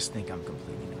 I'll just think I'm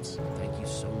completely nuts. Thank you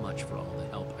so much for all the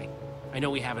help. I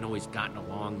know we haven't always gotten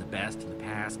along the best in the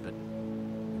past, but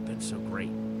you've been so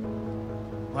great.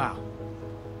 Wow.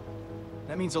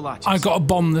 That means a lot, I Jesse. gotta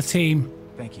bomb the team.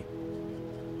 Thank you.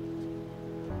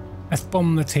 Let's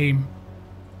bomb the team.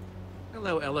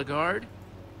 Hello, Ellegaard.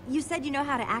 You said you know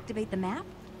how to activate the map?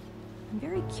 I'm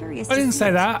very curious. I didn't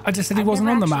say that. I just said he wasn't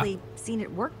on the map. I've never actually seen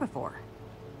it work before.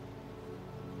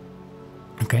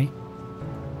 Okay.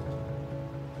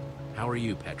 How are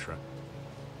you, Petra?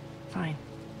 Fine.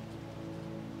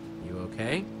 You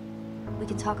okay? We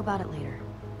can talk about it later.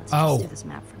 Let's Oh. just do this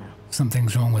map for now.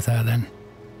 Something's wrong with her then.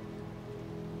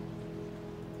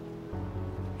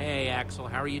 Hey, Axel.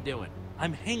 How are you doing?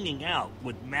 I'm hanging out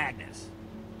with Magnus.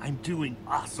 I'm doing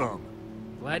awesome.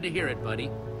 Glad to hear it,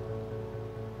 buddy.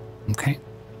 Okay.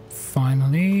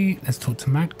 Finally, let's talk to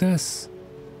Magnus.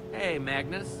 Hey,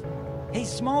 Magnus. Hey,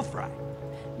 Small Fry.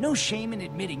 No shame in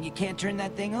admitting you can't turn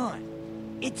that thing on.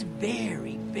 It's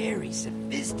very, very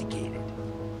sophisticated.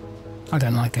 I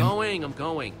don't like him. I'm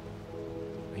going.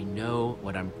 I know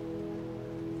what I'm...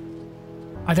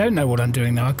 I don't know what I'm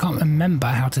doing though. I can't remember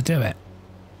how to do it.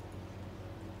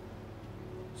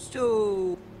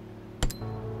 So...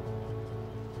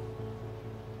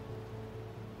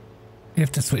 You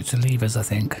have to switch the levers, I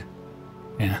think.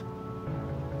 Yeah.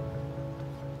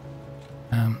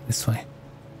 This way.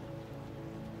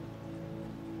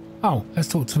 Oh, let's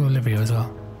talk to Olivia as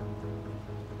well.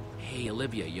 Hey,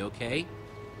 Olivia, you okay?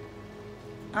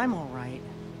 I'm all right.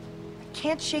 I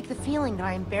can't shake the feeling that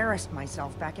I embarrassed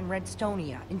myself back in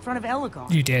Redstonia in front of Elgar.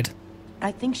 You did.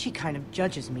 I think she kind of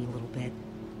judges me a little bit.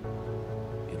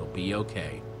 It'll be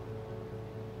okay.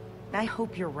 I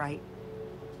hope you're right.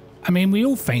 I mean, we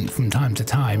all faint from time to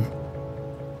time.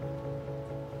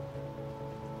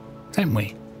 Don't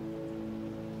we?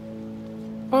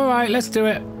 All right, let's do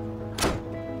it.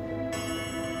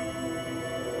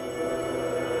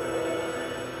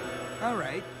 All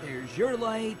right, there's your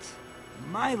light,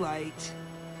 my light.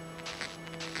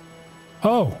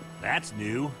 Oh. That's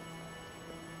new.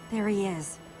 There he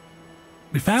is.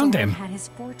 We found Soren him. had his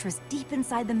fortress deep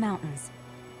inside the mountains.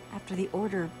 After the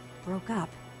Order broke up,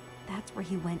 that's where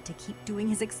he went to keep doing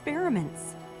his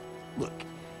experiments. Look,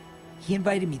 he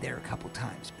invited me there a couple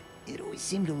times, but it always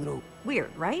seemed a little...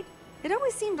 Weird, right? It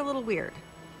always seemed a little weird.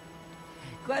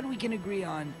 Glad we can agree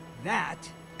on that,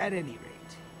 at any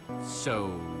rate. So,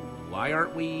 why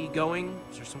aren't we going?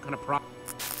 Is there some kind of problem?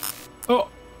 Oh.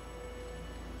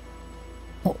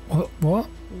 What?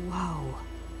 Whoa.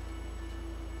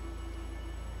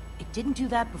 It didn't do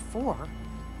that before.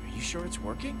 Are you sure it's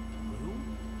working?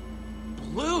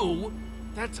 Blue?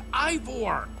 That's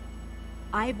Ivor!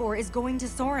 Ivor is going to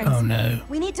Soren's. Oh no.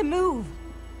 We need to move.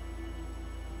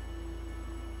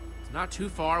 It's not too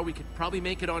far. We could probably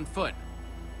make it on foot.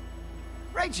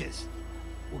 Righteous.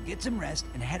 We'll get some rest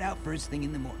and head out first thing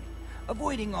in the morning,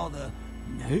 avoiding all the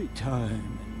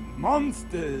nighttime and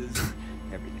monsters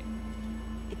and everything.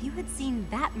 If you had seen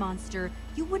that monster,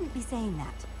 you wouldn't be saying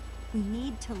that. We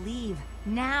need to leave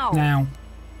now. Now.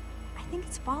 I think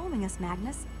it's following us,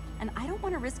 Magnus, and I don't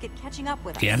want to risk it catching up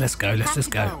with us. Yeah, let's go. Let's Have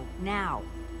just to go. now.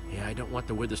 Yeah, I don't want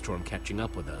the Witherstorm catching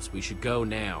up with us. We should go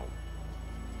now.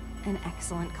 An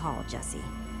excellent call, Jesse.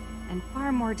 And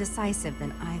far more decisive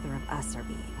than either of us are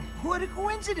being. What a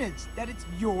coincidence that it's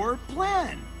your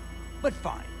plan. But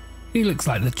fine. He looks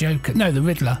like the Joker. No, the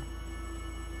Riddler.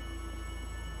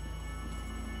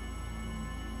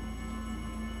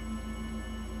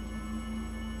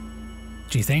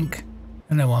 Do you think?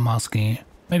 I know what I'm asking you.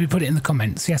 Maybe put it in the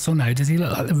comments. Yes or no. Does he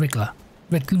look like the Riddler?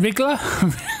 Riddler?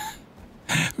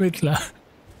 Riddler.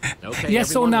 Okay,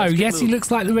 yes or everyone, no? let's get Yes, he moving.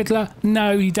 looks like the Riddler.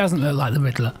 No, he doesn't look like the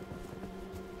Riddler.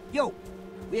 Yo,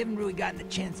 we haven't really gotten the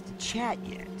chance to chat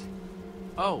yet.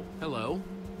 Oh, hello.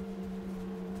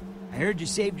 I heard you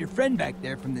saved your friend back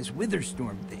there from this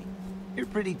Witherstorm thing. You're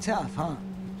pretty tough, huh?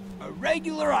 A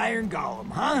regular iron golem,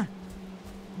 huh?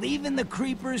 Leaving the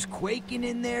creepers quaking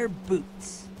in their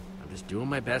boots. I'm just doing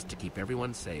my best to keep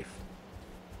everyone safe.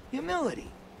 Humility.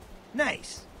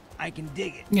 Nice. I can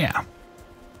dig it. Yeah.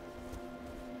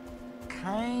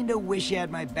 Kinda wish you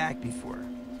had my back before.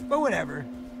 But whatever.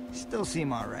 Still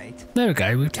seem alright. There we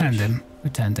go. We've turned him.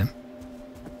 We've turned him.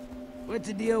 What's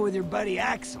the deal with your buddy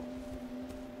Axel?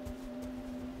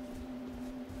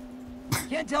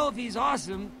 Can't tell if he's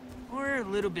awesome or a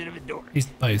little bit of a dork. He's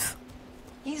both.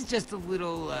 He's just a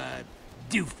little,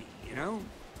 doofy, you know?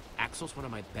 Axel's one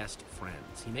of my best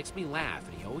friends. He makes me laugh,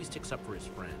 and he always sticks up for his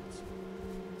friends.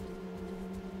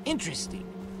 Interesting.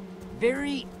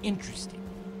 Very interesting.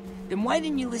 Then why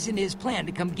didn't you listen to his plan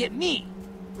to come get me?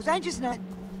 Was I just not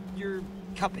your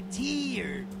cup of tea,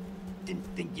 or didn't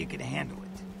think you could handle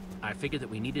it? I figured that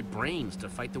we needed brains to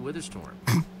fight the Witherstorm.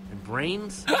 And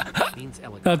brains means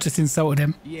elegant. I just insulted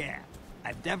him. Yeah,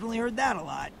 I've definitely heard that a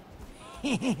lot.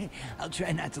 I'll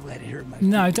try not to let it hurt my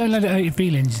No, feelings. don't let it hurt your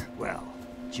feelings. Well,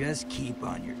 just keep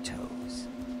on your toes.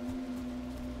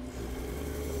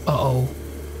 Uh-oh.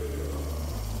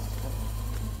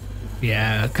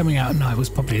 Yeah, coming out at night was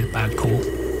probably a bad call.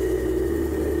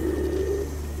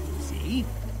 See?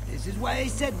 This is why I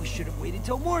said we should have waited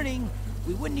till morning.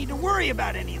 We wouldn't need to worry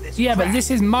about any of this Yeah, crap. but this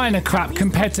is minor crap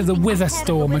compared to the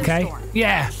Witherstorm, okay?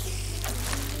 Yeah.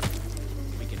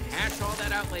 We can hash all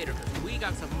that out later, because we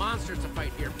got some monsters to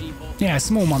fight here, people. Yeah,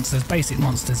 small monsters, basic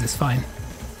monsters is fine.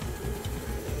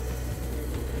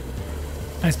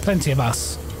 There's plenty of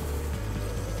us.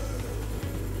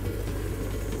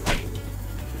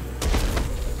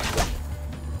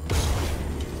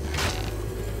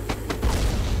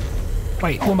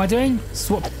 Wait, what am I doing?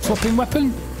 Swapping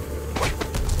weapon?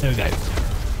 There we go.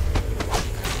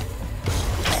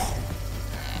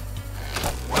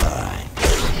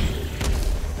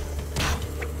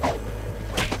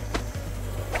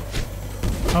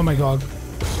 Oh my god.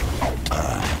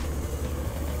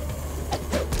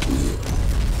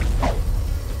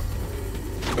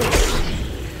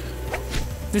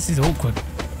 This is awkward.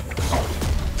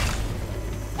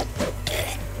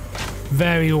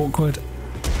 Very awkward.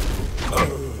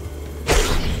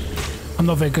 I'm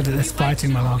not very good at this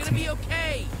fighting, malarkey.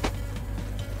 Okay.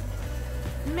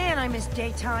 Man, I miss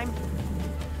daytime.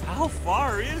 How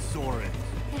far is Soren?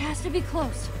 It has to be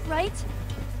close, right?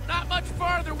 Not much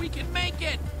farther. We can make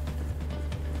it.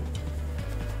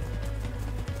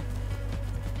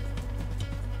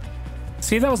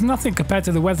 See, that was nothing compared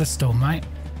to the weather storm, right?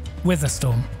 Wither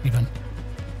storm, even.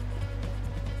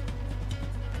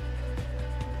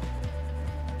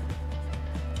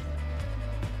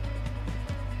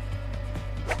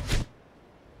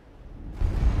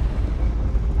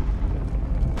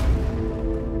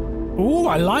 Ooh,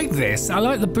 I like this. I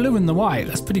like the blue and the white.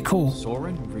 That's pretty cool.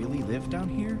 Soren really lived down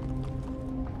here?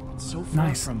 It's so far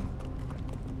Nice. from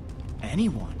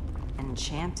anyone.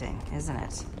 Enchanting, isn't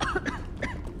it?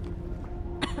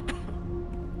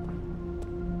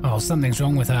 Oh, something's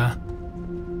wrong with her.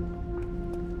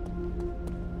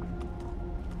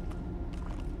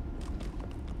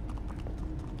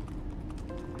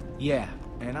 Yeah,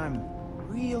 and I'm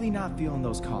really not feeling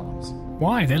those columns.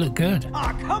 Why? They look good.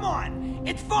 Aw, come on!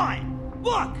 It's fine!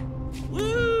 Look!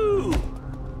 Woo!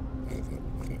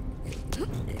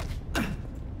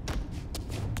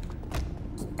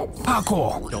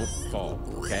 Parkour. Don't fall,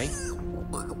 okay?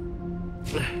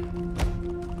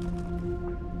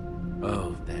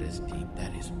 Oh, that is deep.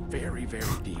 That is very, very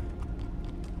deep.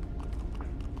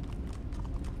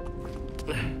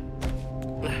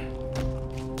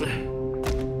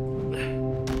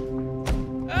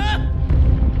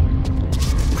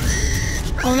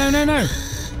 Oh, no, no, no.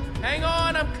 Hang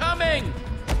on, I'm coming!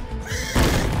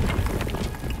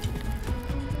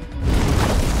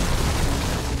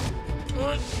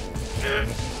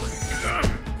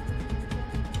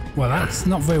 Well, that's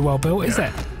not very well built, is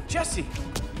it? Jesse,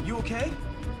 you okay?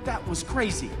 That was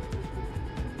crazy.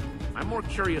 I'm more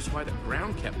curious why the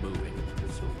ground kept moving.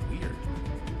 It's so weird.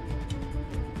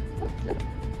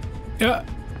 Yeah.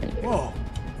 Whoa.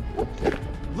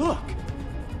 Look.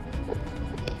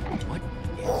 What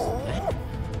is that?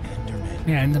 Enderman.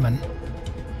 Yeah, Enderman.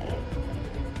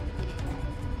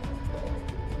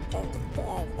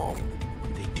 What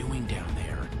are they doing down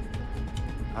there?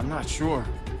 I'm not sure.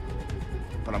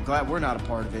 But I'm glad we're not a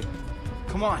part of it.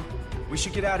 Come on. We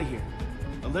should get out of here.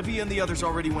 Olivia and the others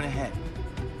already went ahead.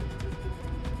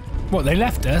 What, they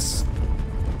left us?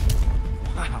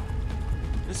 Wow.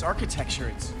 This architecture,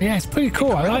 it's... Yeah, it's pretty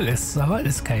cool. I like this. I like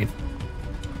this cave.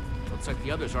 Looks like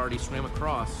the others already swam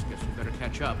across. Guess we better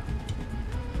catch up.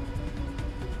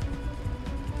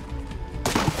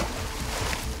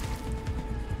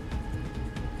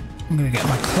 I'm gonna get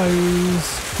my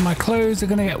clothes. My clothes are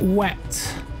gonna get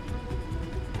wet.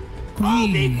 Oh,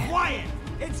 be Whee. quiet!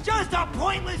 It's just a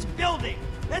pointless building!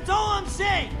 That's all I'm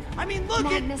saying! I mean, look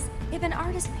at... Magnus, if an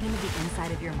artist painted the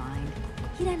inside of your mind,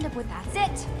 he'd end up with that's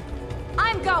it.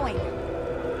 I'm going.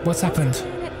 What's happened?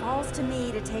 And it falls to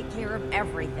me to take care of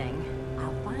everything.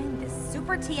 I'll find this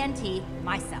super TNT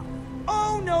myself.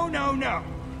 Oh, no, no, no!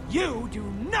 You do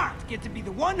not get to be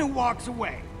the one who walks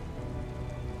away!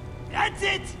 That's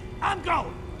it! I'm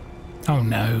going! Oh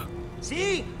no.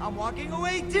 See? I'm walking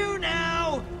away too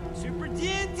now! Super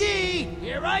TNT!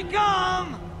 Here I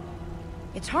come!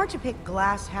 It's hard to pick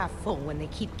glass half full when they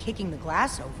keep kicking the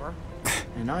glass over.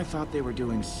 And I thought they were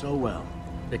doing so well.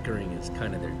 Bickering is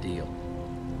kind of their deal.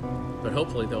 But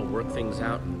hopefully they'll work things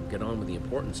out and get on with the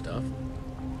important stuff.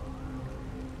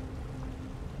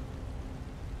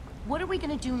 What are we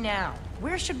gonna do now?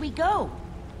 Where should we go?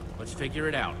 Let's figure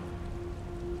it out.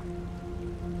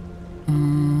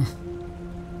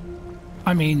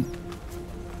 I mean,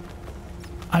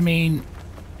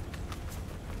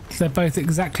 they're both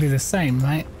exactly the same,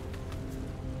 right?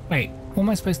 Wait, what am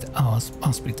I supposed to... Oh,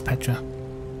 I'll speak to Petra.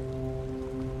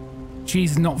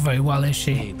 She's not very well, is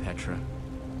she? Hey, Petra.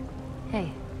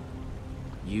 Hey,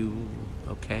 You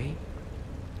okay?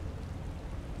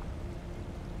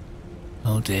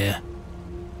 Oh dear.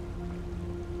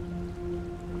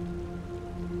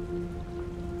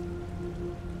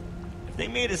 If they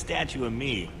made a statue of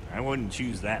me, I wouldn't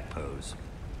choose that pose.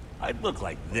 I'd look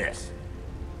like this.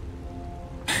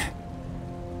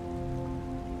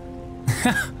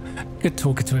 Good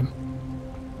talking to him.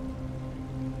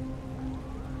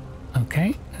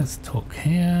 Okay, let's talk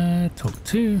here. Talk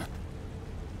to.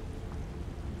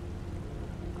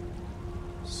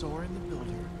 Soren the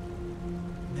Builder,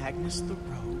 Magnus the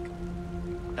Rogue,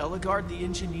 Ellegaard the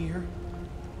Engineer,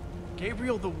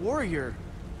 Gabriel the Warrior.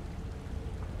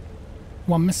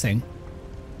 One missing.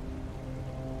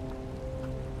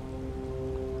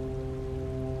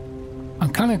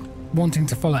 I'm kind of wanting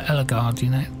to follow Ellegaard, you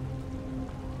know.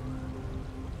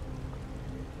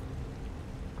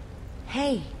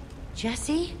 Hey,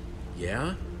 Jesse?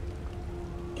 Yeah?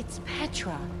 It's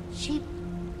Petra.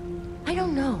 I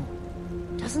don't know.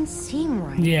 Doesn't seem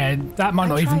right. Yeah, that might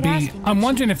not even be. I'm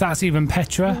wondering if that's even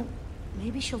Petra. Well,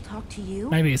 maybe she'll talk to you.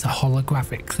 Maybe it's a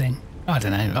holographic thing. I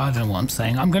don't know. I don't know what I'm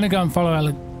saying. I'm going to go and follow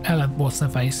Ella. What's her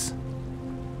face?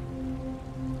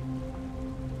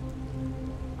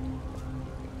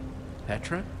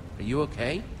 Petra? Are you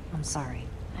okay? I'm sorry.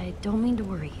 I don't mean to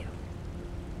worry you.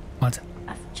 What?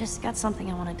 I've just got something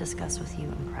I want to discuss with you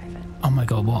in private. Oh my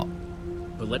god, what?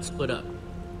 But let's split up.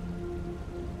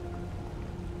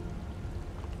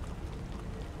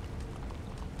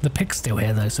 The pig's still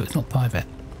here though, so it's not private.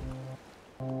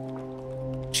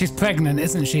 She's pregnant,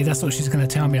 isn't she? That's what she's going to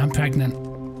tell me. I'm pregnant.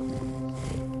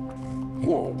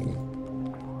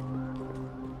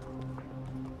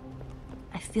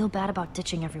 I feel bad about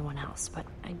ditching everyone else, but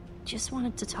I just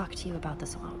wanted to talk to you about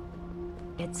this alone.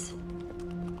 It's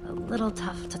a little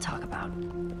tough to talk about.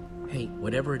 Hey,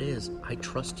 whatever it is, I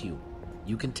trust you.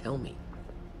 You can tell me.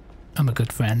 I'm a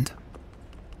good friend.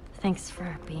 Thanks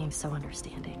for being so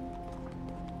understanding.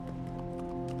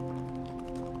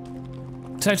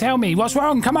 So tell me, what's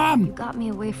wrong? Come on! You got me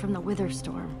away from the Wither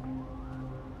Storm,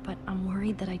 but I'm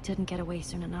worried that I didn't get away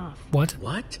soon enough. What?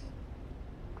 What?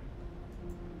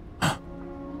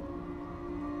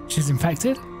 She's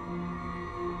infected?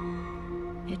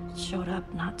 It showed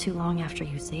up not too long after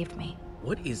you saved me.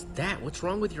 What is that? What's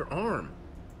wrong with your arm?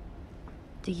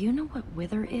 Do you know what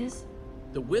Wither is?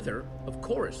 The Wither? Of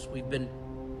course, we've been...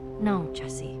 No,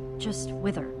 Jesse. Just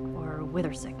Wither, or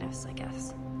Wither sickness, I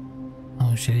guess.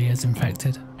 Oh, she is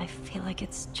infected. I feel like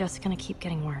it's just gonna keep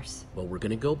getting worse. Well, we're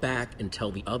gonna go back and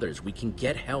tell the others. We can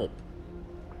get help.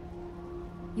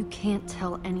 You can't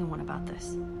tell anyone about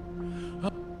this.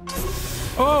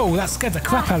 Oh, that scared the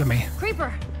crap out of me.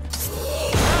 Creeper!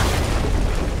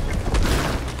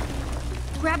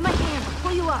 Grab my hand, I'll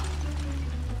pull you up.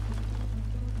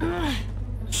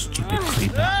 Stupid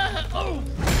creeper. Oh!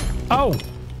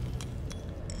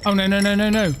 Oh,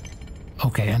 no.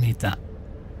 Okay, I need that.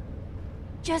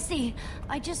 Jesse,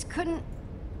 I just couldn't...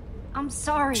 I'm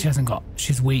sorry.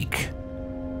 She's weak.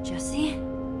 Jesse?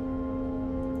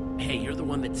 Hey, you're the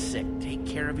one that's sick. Take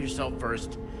care of yourself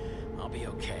first. I'll be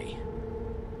okay.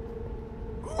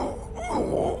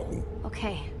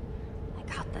 Okay, I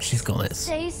got this. She's got this.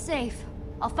 Stay safe.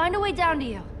 I'll find a way down to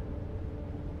you.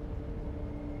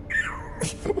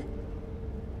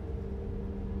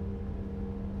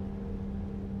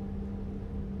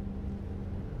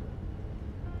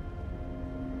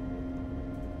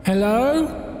 Hello?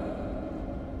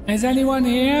 Is anyone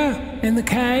here in the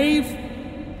cave?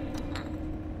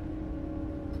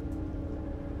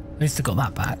 At least I got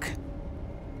that back.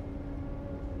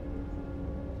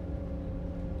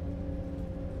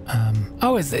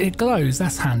 Oh, it glows.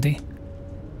 That's handy.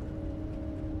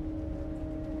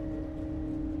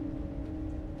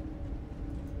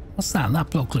 What's that? That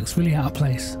block looks really out of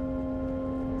place.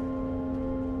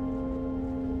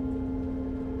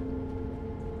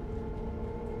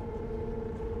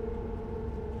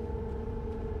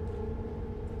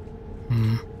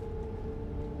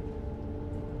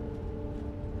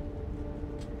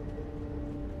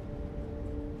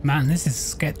 Man, this is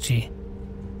sketchy.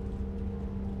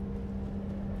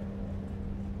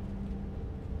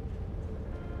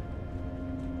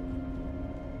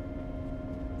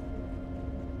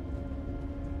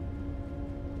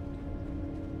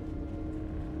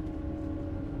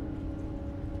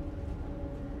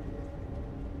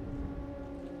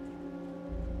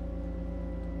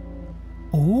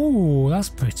 Oh, that's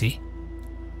pretty.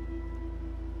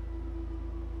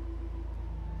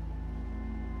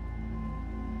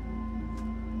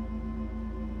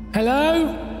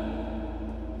 Hello?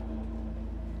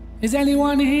 Is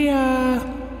anyone here?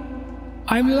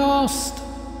 I'm lost.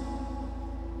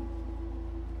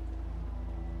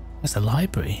 There's a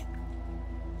library.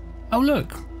 Oh,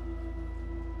 look.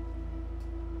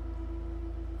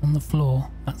 On the floor.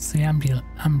 That's the amulet.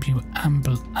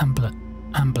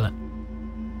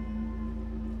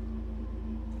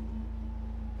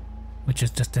 Which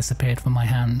has just disappeared from my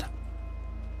hand.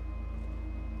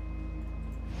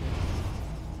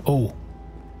 Oh,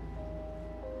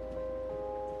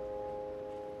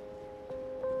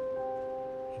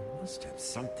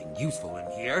 fool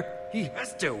in here. He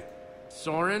has to.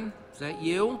 Soren, is that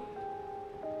you?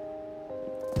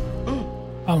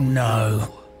 Oh no.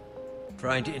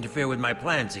 Trying to interfere with my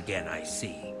plans again, I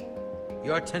see.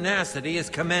 Your tenacity is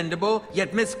commendable,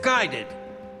 yet misguided.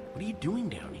 What are you doing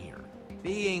down here?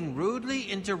 Being rudely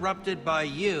interrupted by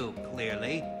you,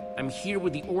 clearly. I'm here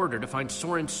with the order to find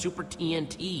Soren's Super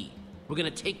TNT. We're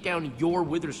gonna take down your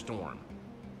Witherstorm.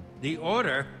 The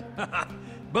order?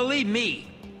 Believe me,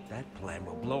 that plan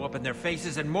will blow up in their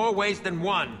faces in more ways than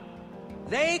one.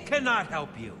 They cannot help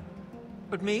you.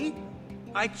 But me?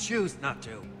 I choose not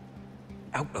to.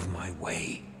 Out of my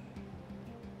way.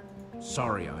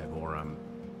 Sorry, Ivor,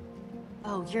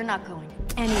 Oh, you're not going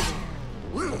anywhere.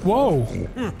 Whoa.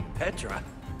 Petra,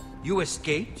 you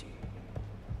escaped?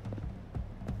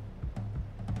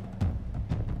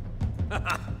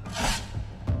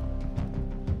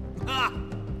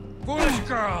 Foolish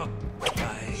girl!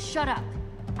 Shut up.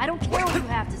 I don't care what you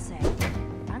have to say.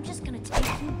 I'm just gonna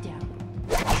take you down.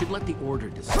 You should let the order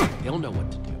decide. They'll know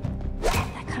what to do.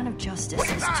 That kind of justice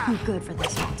is too good for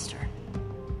this monster.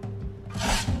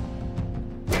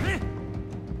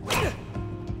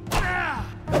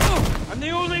 I'm the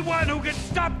only one who can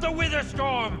stop the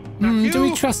Witherstorm! Do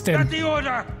we trust him? Not the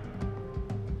order!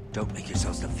 Don't make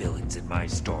yourselves the villains in my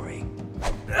story.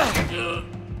 I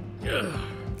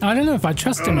don't know if I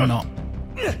trust him or not.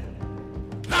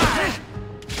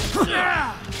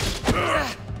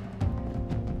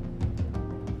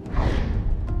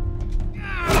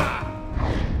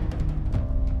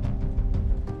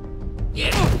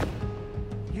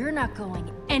 You're not going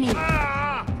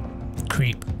anywhere.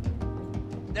 Creep.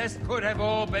 This could have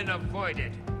all been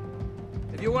avoided.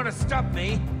 If you want to stop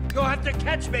me, you'll have to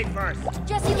catch me first.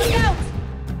 Jesse, look out!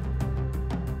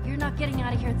 You're not getting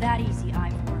out of here that easy,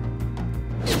 Ivor.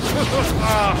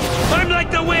 I'm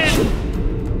like the wind!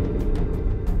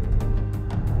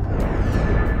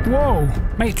 Whoa,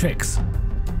 Matrix.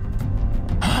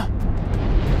 Out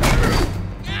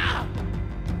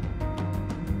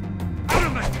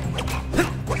of my...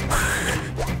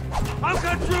 I'll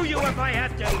cut through you if I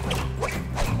have to.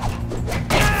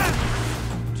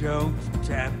 Don't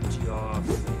tempt your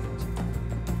fate.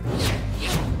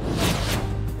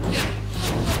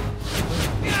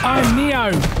 I'm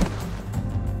Neo.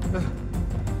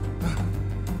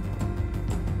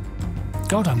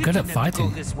 God, I'm good at fighting.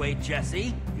 Go this way,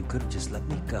 Jesse. You could have just let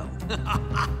me go.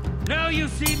 Now you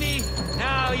see me.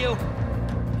 Now you.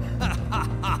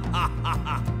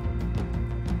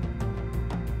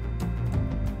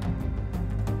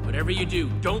 Whatever you do,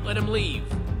 don't let him leave.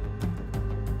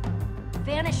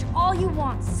 Vanish all you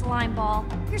want, slime ball.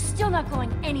 You're still not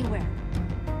going anywhere.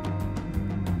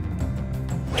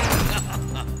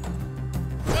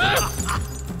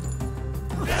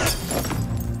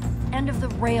 End of the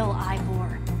rail,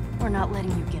 Ivor. We're not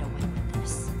letting you get away with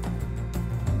this.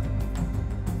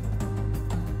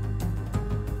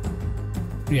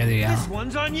 Yeah, they are. This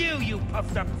one's on you, you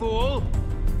puffed up fool.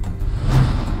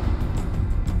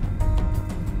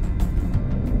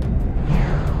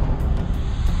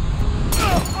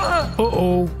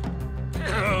 Uh-oh.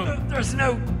 There's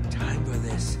no time for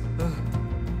this.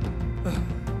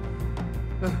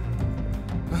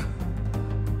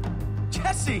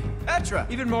 Jesse! Petra!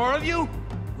 Even more of you?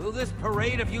 Will this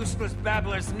parade of useless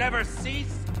babblers never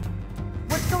cease?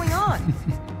 What's going on?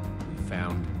 We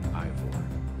found Ivor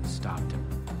and stopped him.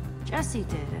 Jesse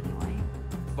did, anyway.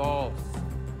 False.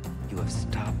 You have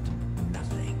stopped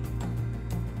nothing.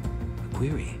 A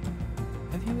query.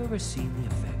 Have you ever seen the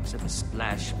effects of a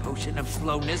splash potion of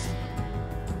slowness?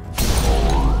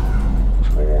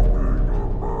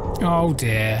 Oh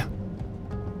dear.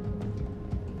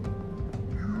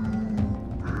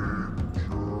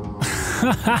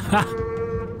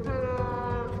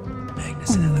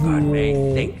 Magnus and Ellegard may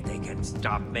think they can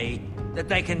stop me, that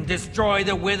they can destroy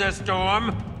the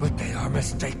Witherstorm, but they are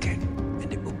mistaken,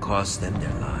 and it will cost them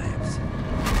their lives.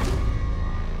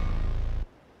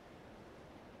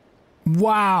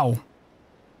 Wow.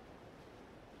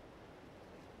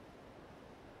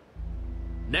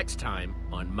 Next time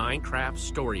on Minecraft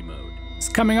Story Mode. It's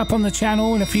coming up on the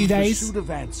channel in a few days. Pursuit of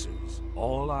answers.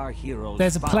 All our heroes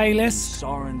There's a found playlist. in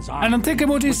Soren's And I'm thinking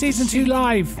we'll do with season 2 deceit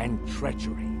live. and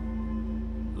treachery.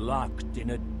 Locked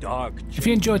in a dark If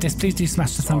you enjoyed this, please do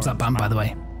smash the thumbs up button, by the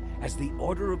way. As the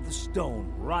Order of the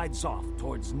Stone rides off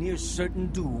towards near certain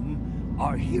doom,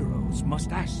 our heroes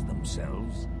must ask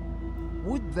themselves,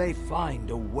 would they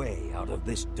find a way out of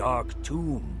this dark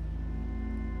tomb?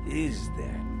 Is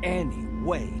there any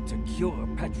way to cure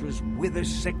Petra's wither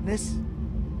sickness?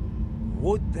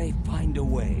 Would they find a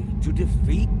way to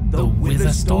defeat the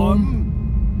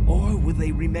Witherstorm? Witherstorm? Or would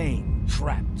they remain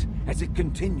trapped as it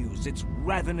continues its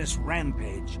ravenous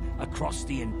rampage across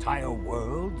the entire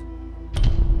world?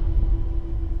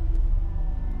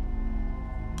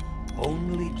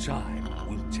 Only time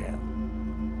will tell.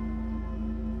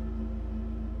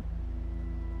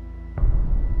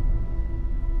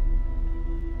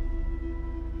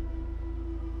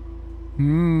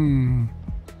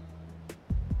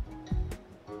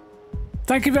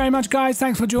 Thank you very much, guys.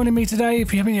 Thanks for joining me today.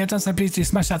 If you haven't yet done so, please do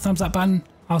smash that thumbs up button.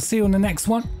 I'll see you on the next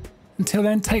one. Until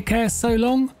then, take care, so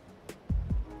long,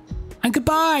 and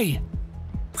goodbye.